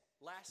 Next,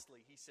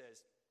 lastly, he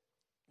says,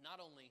 not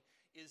only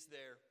is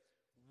there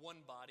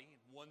one body,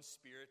 one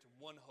spirit,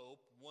 one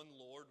hope, one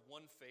Lord,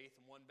 one faith,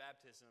 and one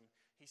baptism,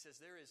 he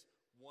says there is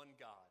one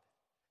God.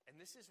 And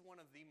this is one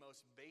of the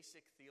most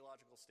basic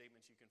theological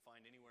statements you can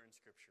find anywhere in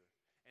Scripture.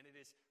 And it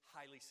is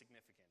highly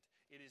significant.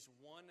 It is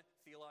one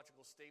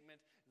theological statement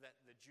that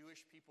the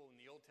Jewish people in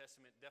the Old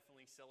Testament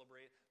definitely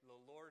celebrate. The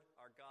Lord,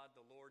 our God,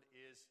 the Lord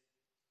is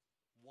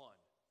one,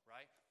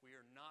 right? We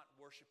are not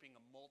worshiping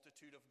a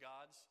multitude of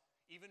gods.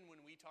 Even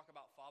when we talk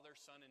about Father,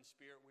 Son, and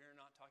Spirit, we are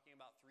not talking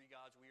about three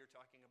gods. We are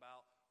talking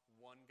about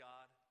one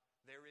God.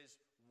 There is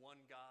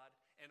one God.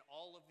 And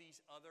all of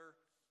these other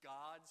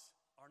gods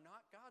are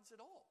not gods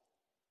at all.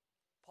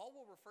 Paul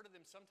will refer to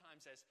them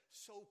sometimes as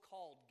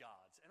so-called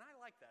gods. And I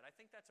like that. I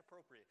think that's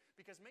appropriate.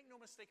 Because make no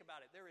mistake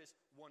about it, there is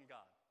one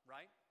God,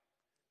 right?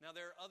 Now,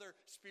 there are other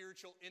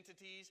spiritual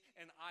entities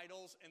and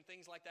idols and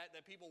things like that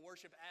people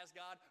worship as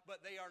God, but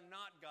they are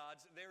not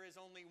gods. There is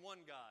only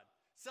one God.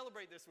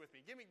 Celebrate this with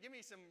me. Give me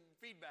some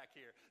feedback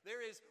here.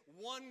 There is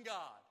one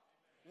God.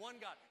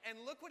 One God. And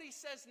look what he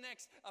says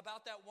next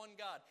about that one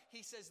God.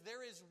 He says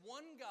there is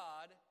one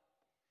God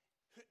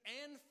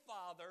and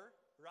Father,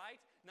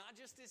 right? Not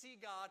just is he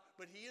God,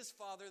 but he is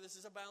Father. This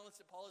is a balance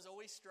that Paul is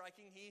always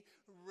striking. He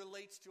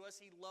relates to us.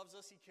 He loves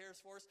us. He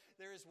cares for us.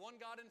 There is one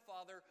God and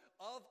Father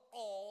of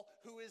all,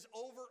 who is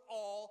over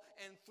all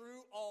and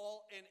through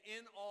all and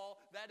in all.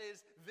 That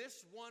is,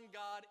 this one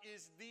God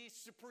is the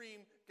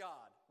supreme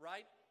God,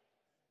 right?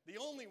 The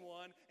only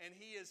one, and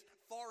he is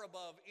far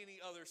above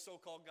any other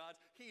so-called gods.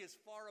 He is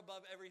far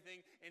above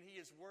everything, and he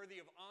is worthy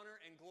of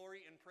honor and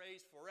glory and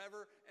praise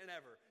forever and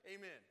ever.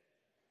 Amen.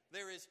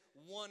 There is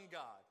one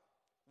God,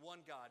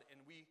 and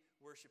we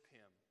worship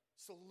him.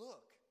 So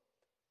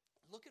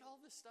look at all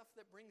this stuff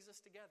that brings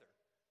us together.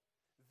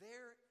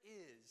 There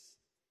is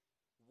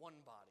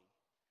one body.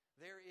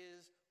 There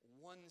is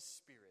one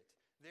Spirit.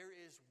 There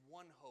is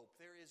one hope.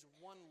 There is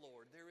one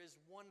Lord. There is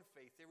one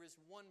faith. There is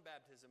one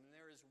baptism. And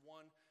there is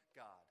one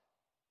God.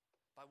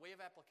 By way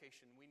of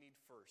application, we need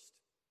first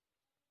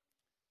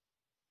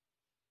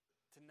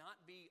to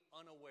not be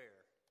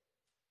unaware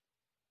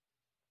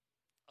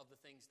of the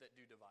things that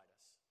do divide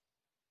us.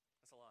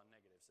 That's a lot of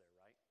negatives there,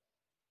 right?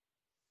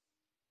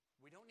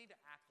 We don't need to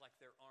act like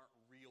there aren't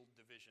real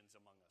divisions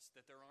among us,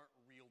 that there aren't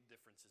real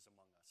differences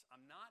among us.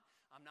 I'm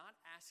not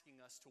asking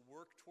us to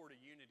work toward a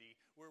unity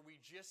where we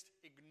just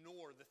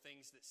ignore the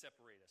things that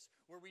separate us,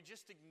 where we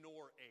just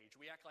ignore age.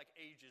 We act like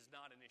age is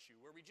not an issue,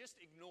 where we just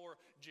ignore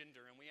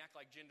gender and we act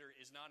like gender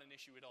is not an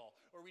issue at all,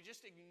 or we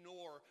just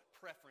ignore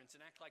preference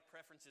and act like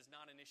preference is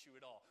not an issue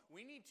at all.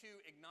 We need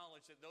to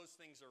acknowledge that those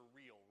things are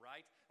real,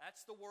 right?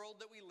 That's the world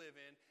that we live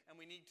in, and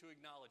we need to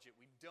acknowledge it.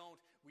 We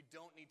don't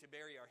need to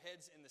bury our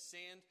heads in the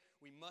sand.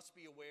 We must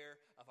be aware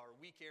of our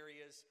weak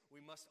areas. We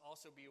must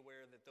also be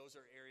aware that those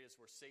are areas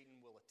where Satan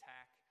will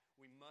attack.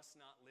 We must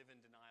not live in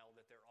denial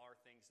that there are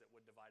things that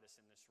would divide us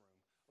in this room.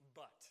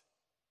 But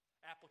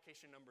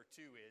application number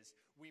 2 is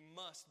we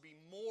must be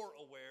more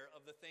aware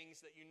of the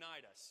things that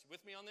unite us.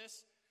 With me on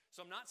this? So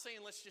I'm not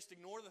saying let's just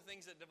ignore the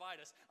things that divide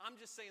us. I'm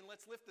just saying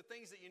let's lift the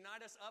things that unite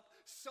us up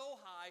so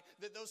high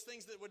that those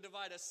things that would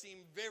divide us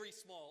seem very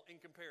small in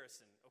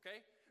comparison,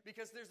 okay?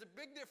 Because there's a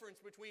big difference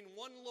between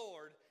one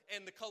Lord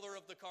and the color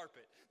of the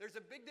carpet. There's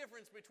a big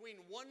difference between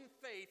one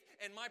faith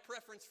and my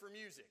preference for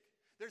music.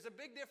 There's a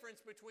big difference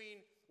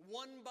between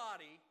one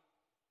body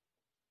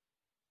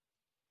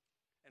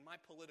and my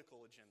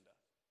political agenda.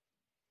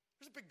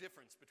 There's a big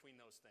difference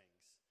between those things.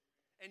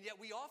 And yet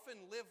we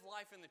often live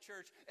life in the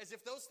church as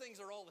if those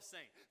things are all the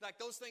same. Like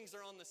those things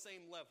are on the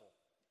same level.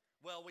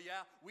 Well, we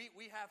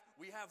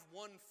have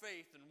one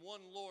faith and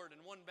one Lord and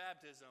one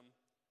baptism.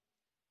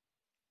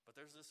 But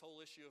there's this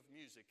whole issue of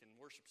music and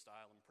worship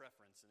style and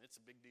preference, and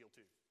it's a big deal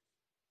too.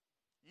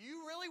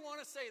 You really want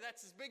to say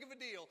that's as big of a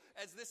deal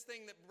as this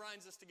thing that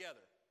binds us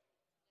together?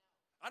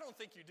 I don't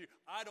think you do.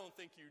 I don't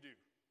think you do.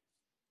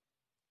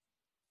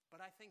 But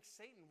I think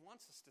Satan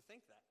wants us to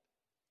think that.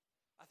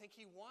 I think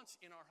he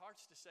wants in our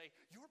hearts to say,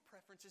 your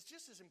preference is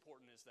just as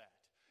important as that.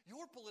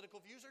 Your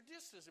political views are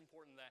just as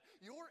important as that.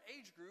 Your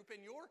age group and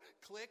your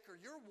clique or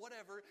your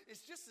whatever is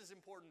just as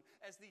important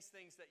as these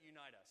things that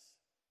unite us.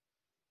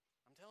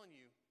 I'm telling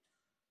you,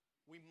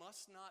 we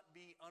must not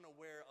be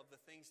unaware of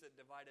the things that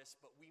divide us,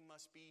 but we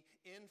must be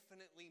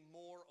infinitely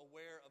more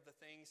aware of the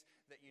things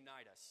that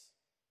unite us.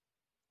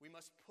 We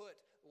must put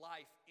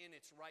life in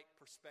its right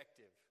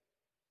perspective.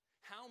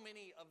 How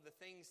many of the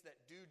things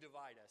that do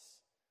divide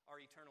us are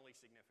eternally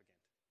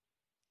significant?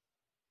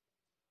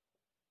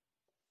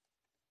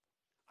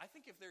 I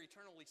think if they're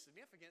eternally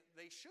significant,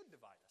 they should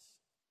divide us.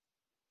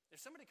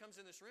 If somebody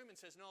comes in this room and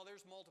says, no,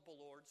 there's multiple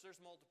lords,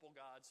 there's multiple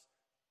gods,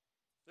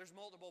 there's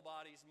multiple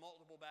bodies,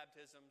 multiple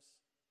baptisms,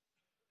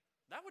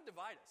 that would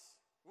divide us.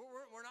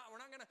 We're not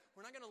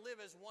going to live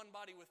as one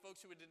body with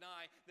folks who would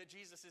deny that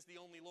Jesus is the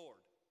only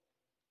Lord.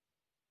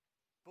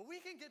 But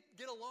we can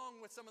get along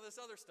with some of this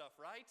other stuff,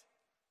 right?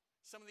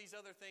 Some of these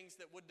other things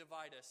that would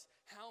divide us.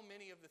 How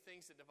many of the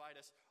things that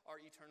divide us are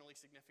eternally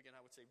significant?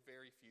 I would say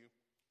very few,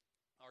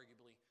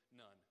 arguably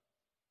none.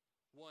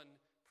 One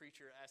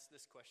preacher asked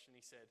this question.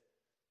 He said,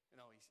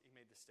 he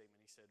made this statement.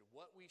 He said,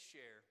 what we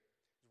share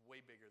is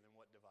way bigger than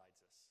what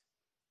divides us.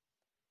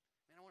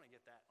 Man, I want to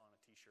get that on a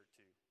t-shirt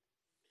too.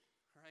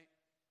 Right?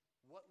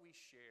 What we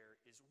share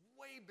is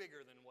way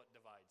bigger than what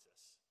divides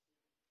us.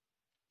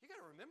 You got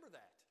to remember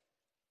that.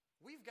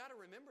 We've got to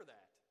remember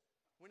that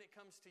when it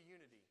comes to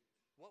unity.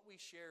 What we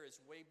share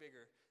is way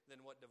bigger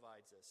than what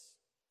divides us.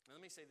 Now,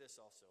 let me say this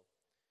also.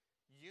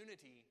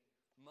 Unity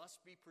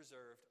must be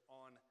preserved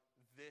on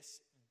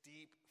this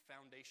deep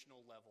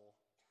foundational level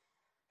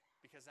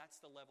because that's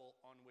the level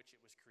on which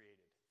it was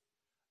created.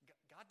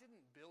 God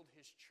didn't build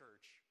his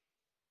church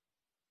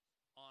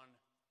on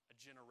a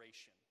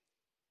generation.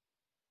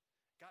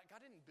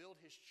 God didn't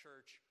build his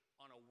church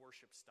on a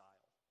worship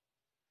style.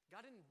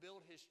 God didn't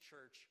build his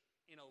church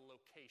in a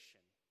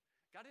location.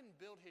 God didn't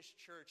build his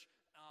church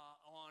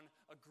on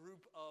a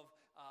group of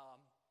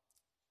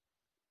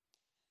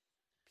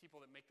people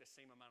that make the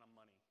same amount of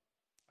money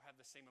or have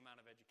the same amount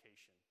of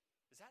education.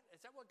 Is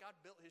that what God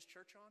built his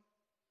church on?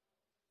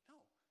 No.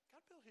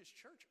 God built his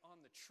church on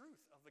the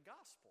truth of the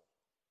gospel.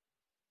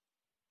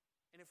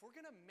 And if we're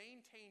going to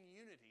maintain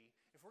unity,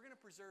 if we're going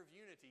to preserve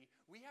unity,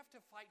 we have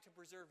to fight to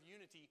preserve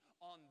unity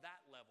on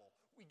that level.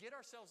 We get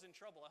ourselves in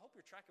trouble. I hope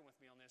you're tracking with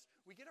me on this.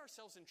 We get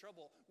ourselves in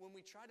trouble when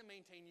we try to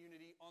maintain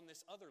unity on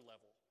this other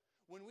level.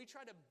 When we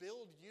try to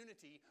build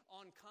unity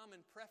on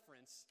common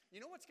preference,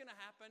 you know what's going to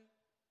happen?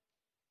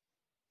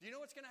 Do you know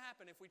what's going to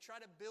happen if we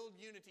try to build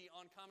unity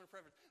on common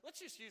preference?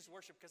 Let's just use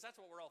worship because that's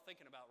what we're all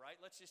thinking about, right?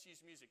 Let's just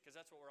use music because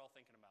that's what we're all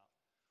thinking about.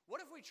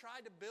 What if we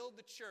tried to build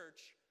the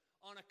church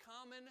on a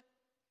common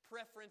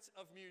preference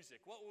of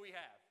music? What would we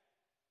have?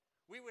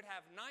 We would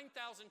have 9,000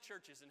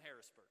 churches in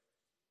Harrisburg.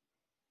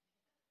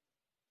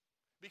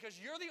 Because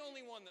you're the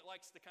only one that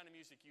likes the kind of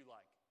music you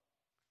like.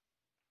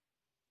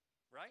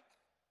 Right?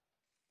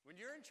 When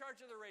you're in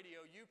charge of the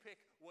radio, you pick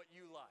what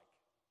you like.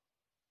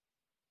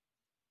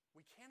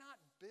 We cannot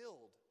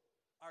build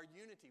our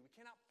unity. We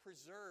cannot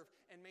preserve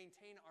and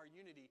maintain our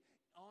unity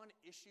on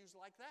issues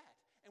like that.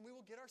 And we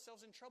will get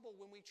ourselves in trouble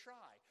when we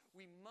try.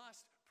 We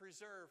must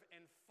preserve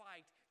and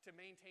fight to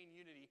maintain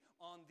unity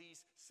on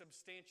these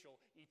substantial,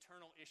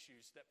 eternal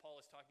issues that Paul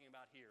is talking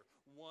about here.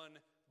 One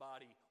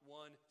body,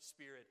 one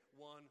spirit,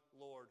 one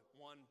Lord,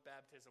 one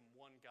baptism,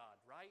 one God,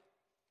 right?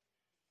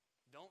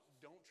 Don't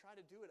try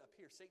to do it up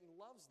here. Satan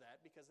loves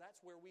that because that's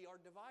where we are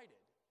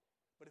divided.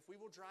 But if we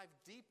will drive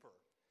deeper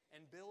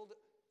and build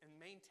and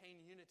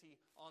maintain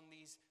unity on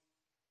these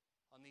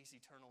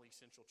eternal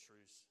essential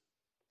truths,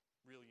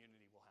 real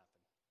unity will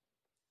happen.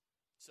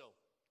 So,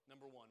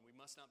 number one, we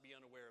must not be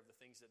unaware of the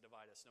things that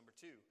divide us. Number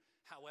two,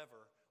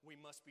 however, we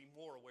must be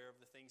more aware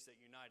of the things that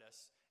unite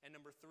us. And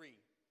number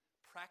three,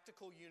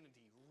 practical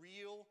unity,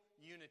 real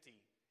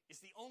unity,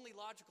 is the only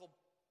logical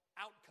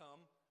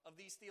outcome of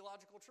these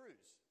theological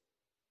truths.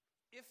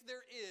 If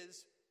there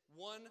is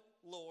one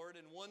Lord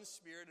and one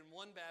Spirit and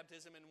one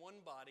baptism and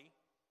one body,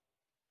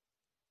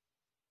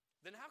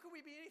 then how can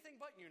we be anything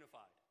but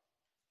unified?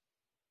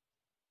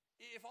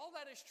 If all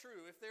that is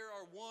true, if there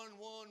are one,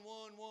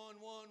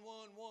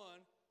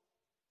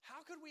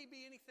 how could we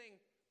be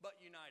anything but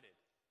united?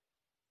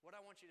 What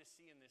I want you to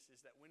see in this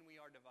is that when we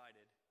are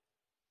divided,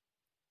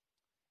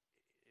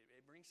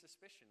 it brings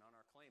suspicion on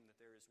our claim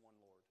that there is one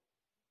Lord.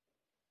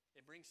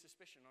 It brings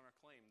suspicion on our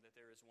claim that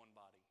there is one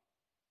body,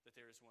 that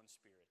there is one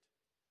Spirit.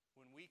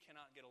 When we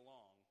cannot get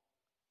along,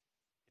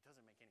 it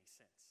doesn't make any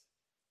sense.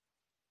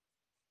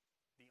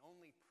 The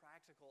only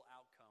practical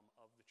outcome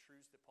of the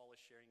truths that Paul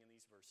is sharing in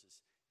these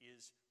verses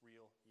is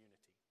real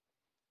unity.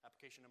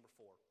 Application number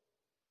 4.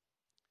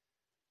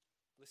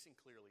 Listen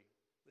clearly,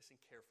 listen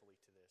carefully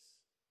to this.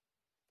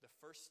 The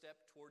first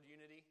step toward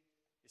unity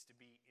is to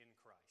be in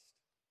Christ.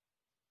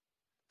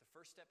 The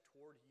first step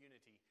toward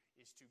unity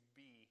is to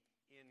be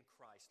in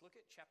Christ. Look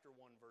at chapter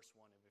 1, verse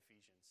 1 of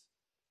Ephesians.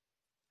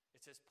 It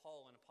says,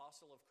 Paul, an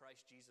apostle of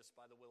Christ Jesus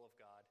by the will of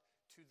God,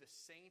 to the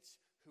saints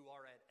who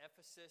are at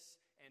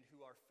Ephesus and who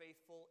are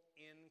faithful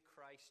in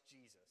Christ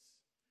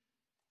Jesus.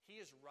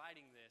 He is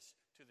writing this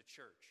to the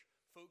church,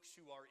 folks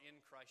who are in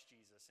Christ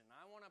Jesus. And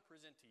I want to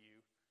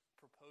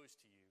propose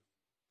to you,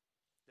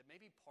 that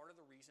maybe part of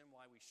the reason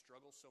why we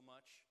struggle so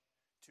much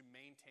to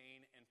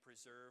maintain and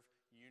preserve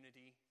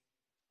unity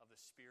of the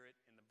Spirit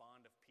and the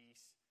bond of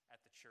peace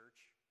at the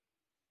church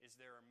is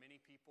there are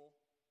many people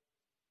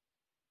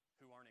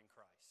who aren't in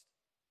Christ.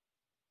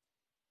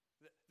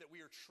 That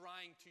we are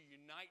trying to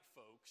unite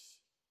folks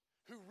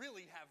who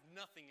really have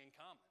nothing in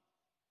common.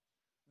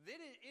 That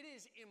it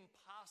is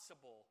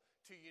impossible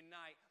to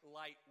unite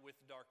light with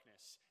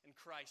darkness and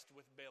Christ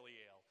with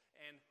Belial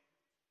and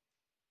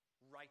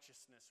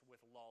righteousness with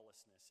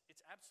lawlessness.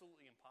 It's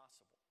absolutely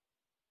impossible.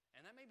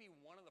 And that may be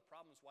one of the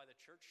problems why the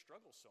church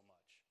struggles so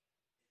much,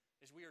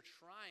 is we are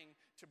trying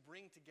to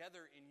bring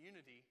together in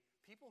unity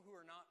people who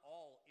are not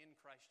all in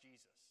Christ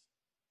Jesus.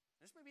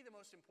 This may be the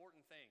most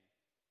important thing.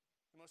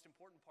 The most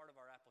important part of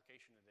our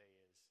application today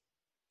is,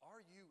 are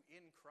you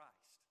in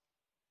Christ?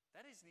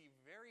 That is the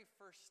very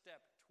first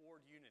step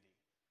toward unity,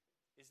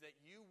 is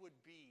that you would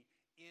be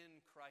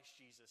in Christ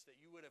Jesus, that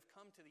you would have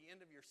come to the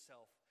end of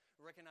yourself,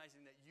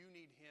 recognizing that you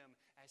need Him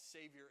as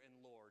Savior and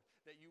Lord,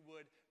 that you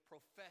would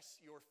profess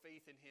your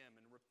faith in Him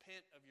and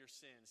repent of your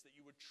sins, that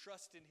you would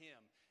trust in Him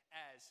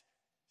as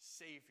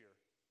Savior,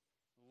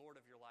 Lord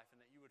of your life,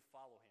 and that you would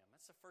follow Him.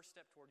 That's the first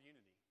step toward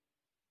unity.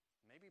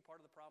 Maybe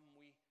part of the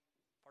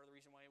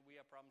reason why we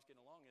have problems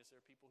getting along is there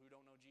are people who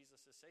don't know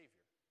Jesus as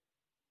Savior.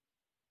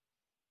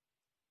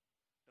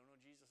 Don't know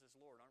Jesus as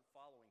Lord, aren't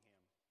following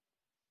Him.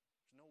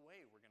 There's no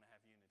way we're going to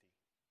have unity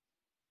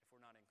if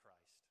we're not in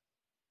Christ.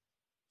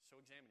 So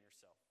examine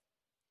yourself.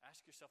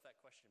 Ask yourself that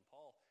question.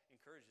 Paul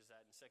encourages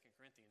that in 2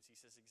 Corinthians. He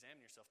says,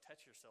 examine yourself,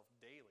 test yourself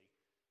daily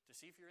to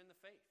see if you're in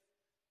the faith.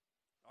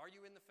 Are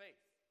you in the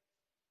faith?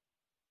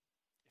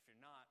 If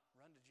you're not,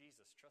 run to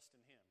Jesus, trust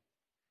in Him.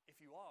 If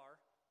you are,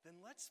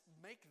 then let's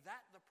make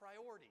that the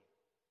priority.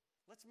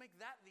 Let's make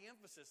that the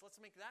emphasis. Let's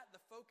make that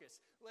the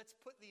focus. Let's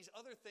put these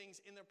other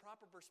things in their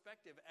proper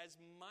perspective as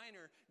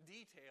minor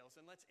details,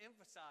 and let's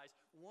emphasize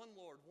one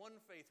Lord, one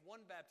faith,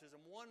 one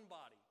baptism, one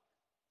body,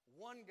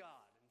 one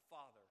God and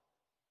Father,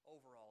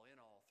 over all, in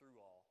all,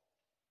 through all.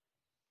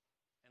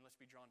 And let's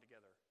be drawn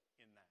together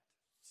in that.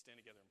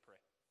 Stand together and pray.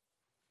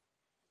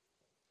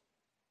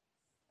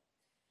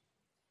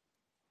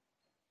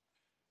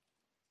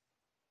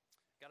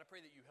 God, I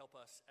pray that you help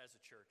us as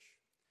a church.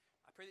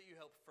 I pray that you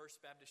help First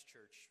Baptist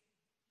Church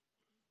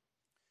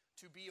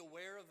to be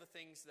aware of the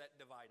things that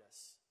divide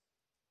us.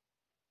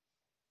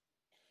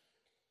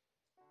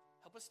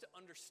 Help us to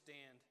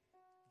understand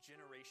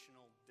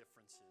generational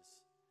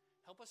differences.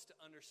 Help us to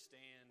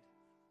understand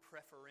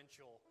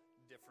preferential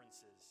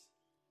differences.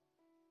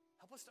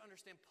 Help us to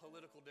understand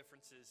political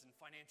differences and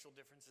financial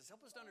differences.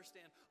 Help us to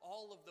understand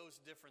all of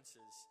those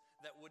differences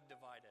that would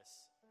divide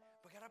us.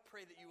 But God, I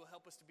pray that you will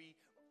help us to be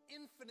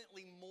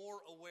infinitely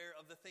more aware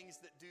of the things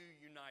that do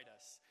unite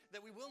us.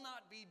 That we will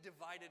not be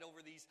divided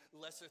over these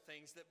lesser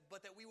things,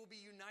 but that we will be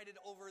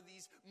united over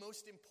these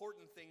most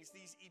important things,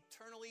 these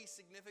eternally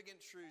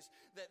significant truths,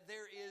 that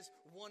there is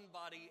one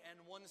body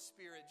and one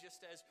Spirit,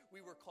 just as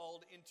we were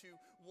called into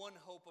one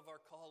hope of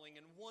our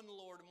calling, and one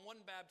Lord, and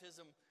one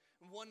baptism,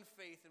 and one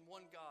faith, and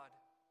one God.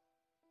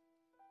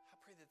 I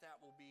pray that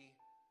that will be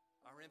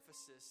our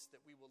emphasis,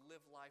 that we will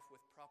live life with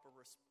proper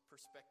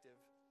perspective,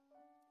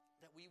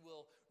 that we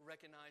will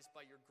recognize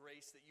by your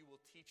grace that you will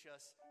teach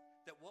us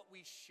that what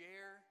we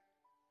share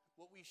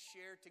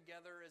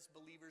together as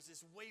believers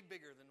is way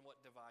bigger than what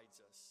divides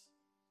us.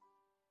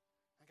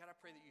 And God, I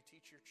pray that you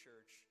teach your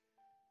church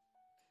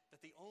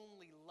that the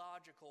only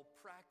logical,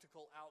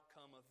 practical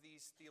outcome of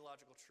these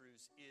theological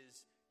truths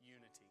is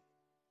unity.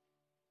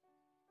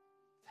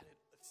 That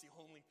it's the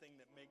only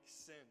thing that makes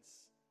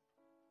sense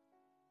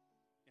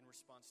in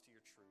response to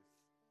your truth.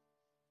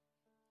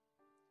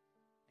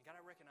 And God,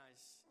 I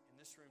recognize in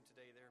this room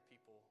today there are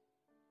people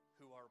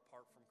who are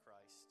apart from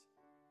Christ.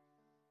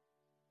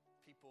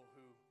 People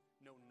who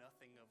know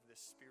nothing of this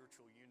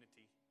spiritual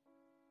unity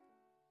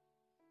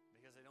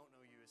because they don't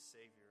know you as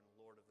Savior and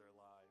Lord of their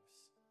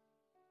lives.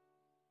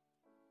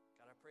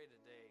 God, I pray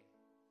today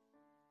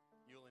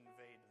you'll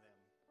invade them.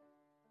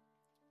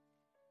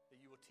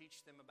 You will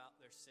teach them about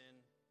their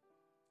sin.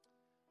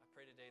 I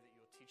pray today that you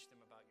will teach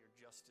them about your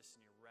justice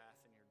and your wrath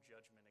and your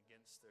judgment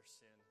against their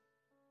sin.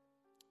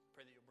 I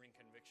pray that you'll bring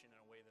conviction in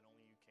a way that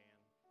only you can.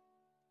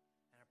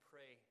 And I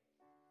pray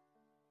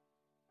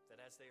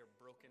that as they are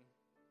broken,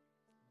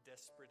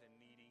 desperate, and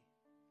needy,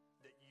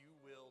 that you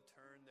will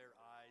turn their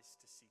eyes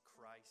to see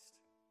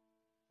Christ,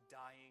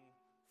 dying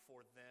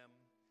for them,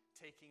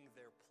 taking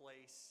their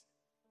place,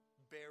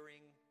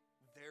 bearing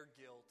their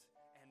guilt,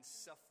 and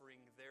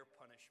suffering their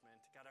punishment.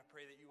 God, I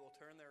pray that you will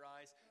turn their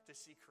eyes to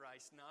see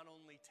Christ, not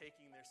only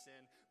taking their sin,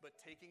 but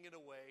taking it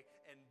away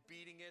and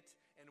beating it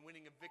and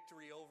winning a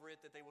victory over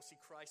it, that they will see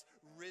Christ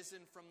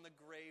risen from the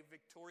grave,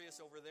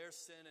 victorious over their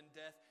sin and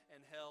death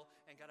and hell.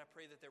 And God, I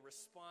pray that their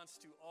response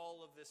to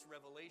all of this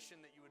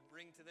revelation that you would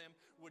bring to them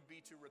would be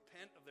to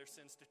repent of their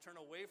sins, to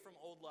turn away from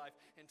old life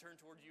and turn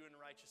toward you in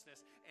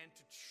righteousness, and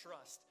to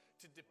trust,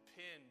 to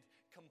depend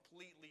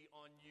completely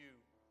on you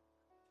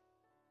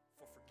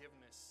for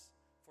forgiveness,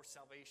 for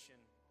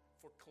salvation,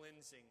 for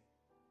cleansing,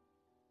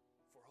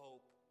 for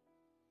hope,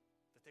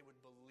 that they would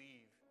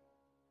believe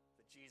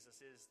that Jesus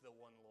is the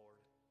one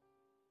Lord,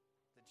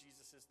 that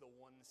Jesus is the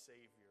one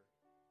Savior,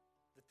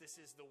 that this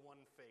is the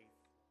one faith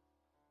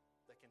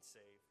that can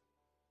save.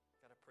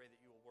 God, I pray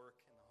that you will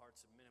work in the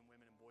hearts of men and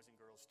women and boys and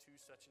girls to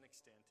such an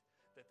extent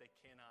that they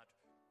cannot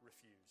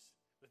refuse,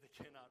 that they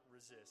cannot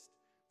resist,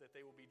 that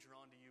they will be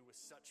drawn to you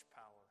with such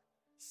power,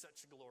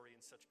 such glory,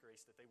 and such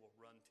grace that they will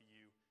run to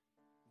you,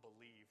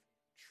 believe,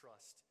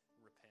 trust,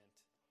 repent,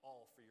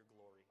 all for your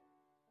glory.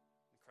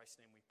 In Christ's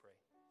name we pray.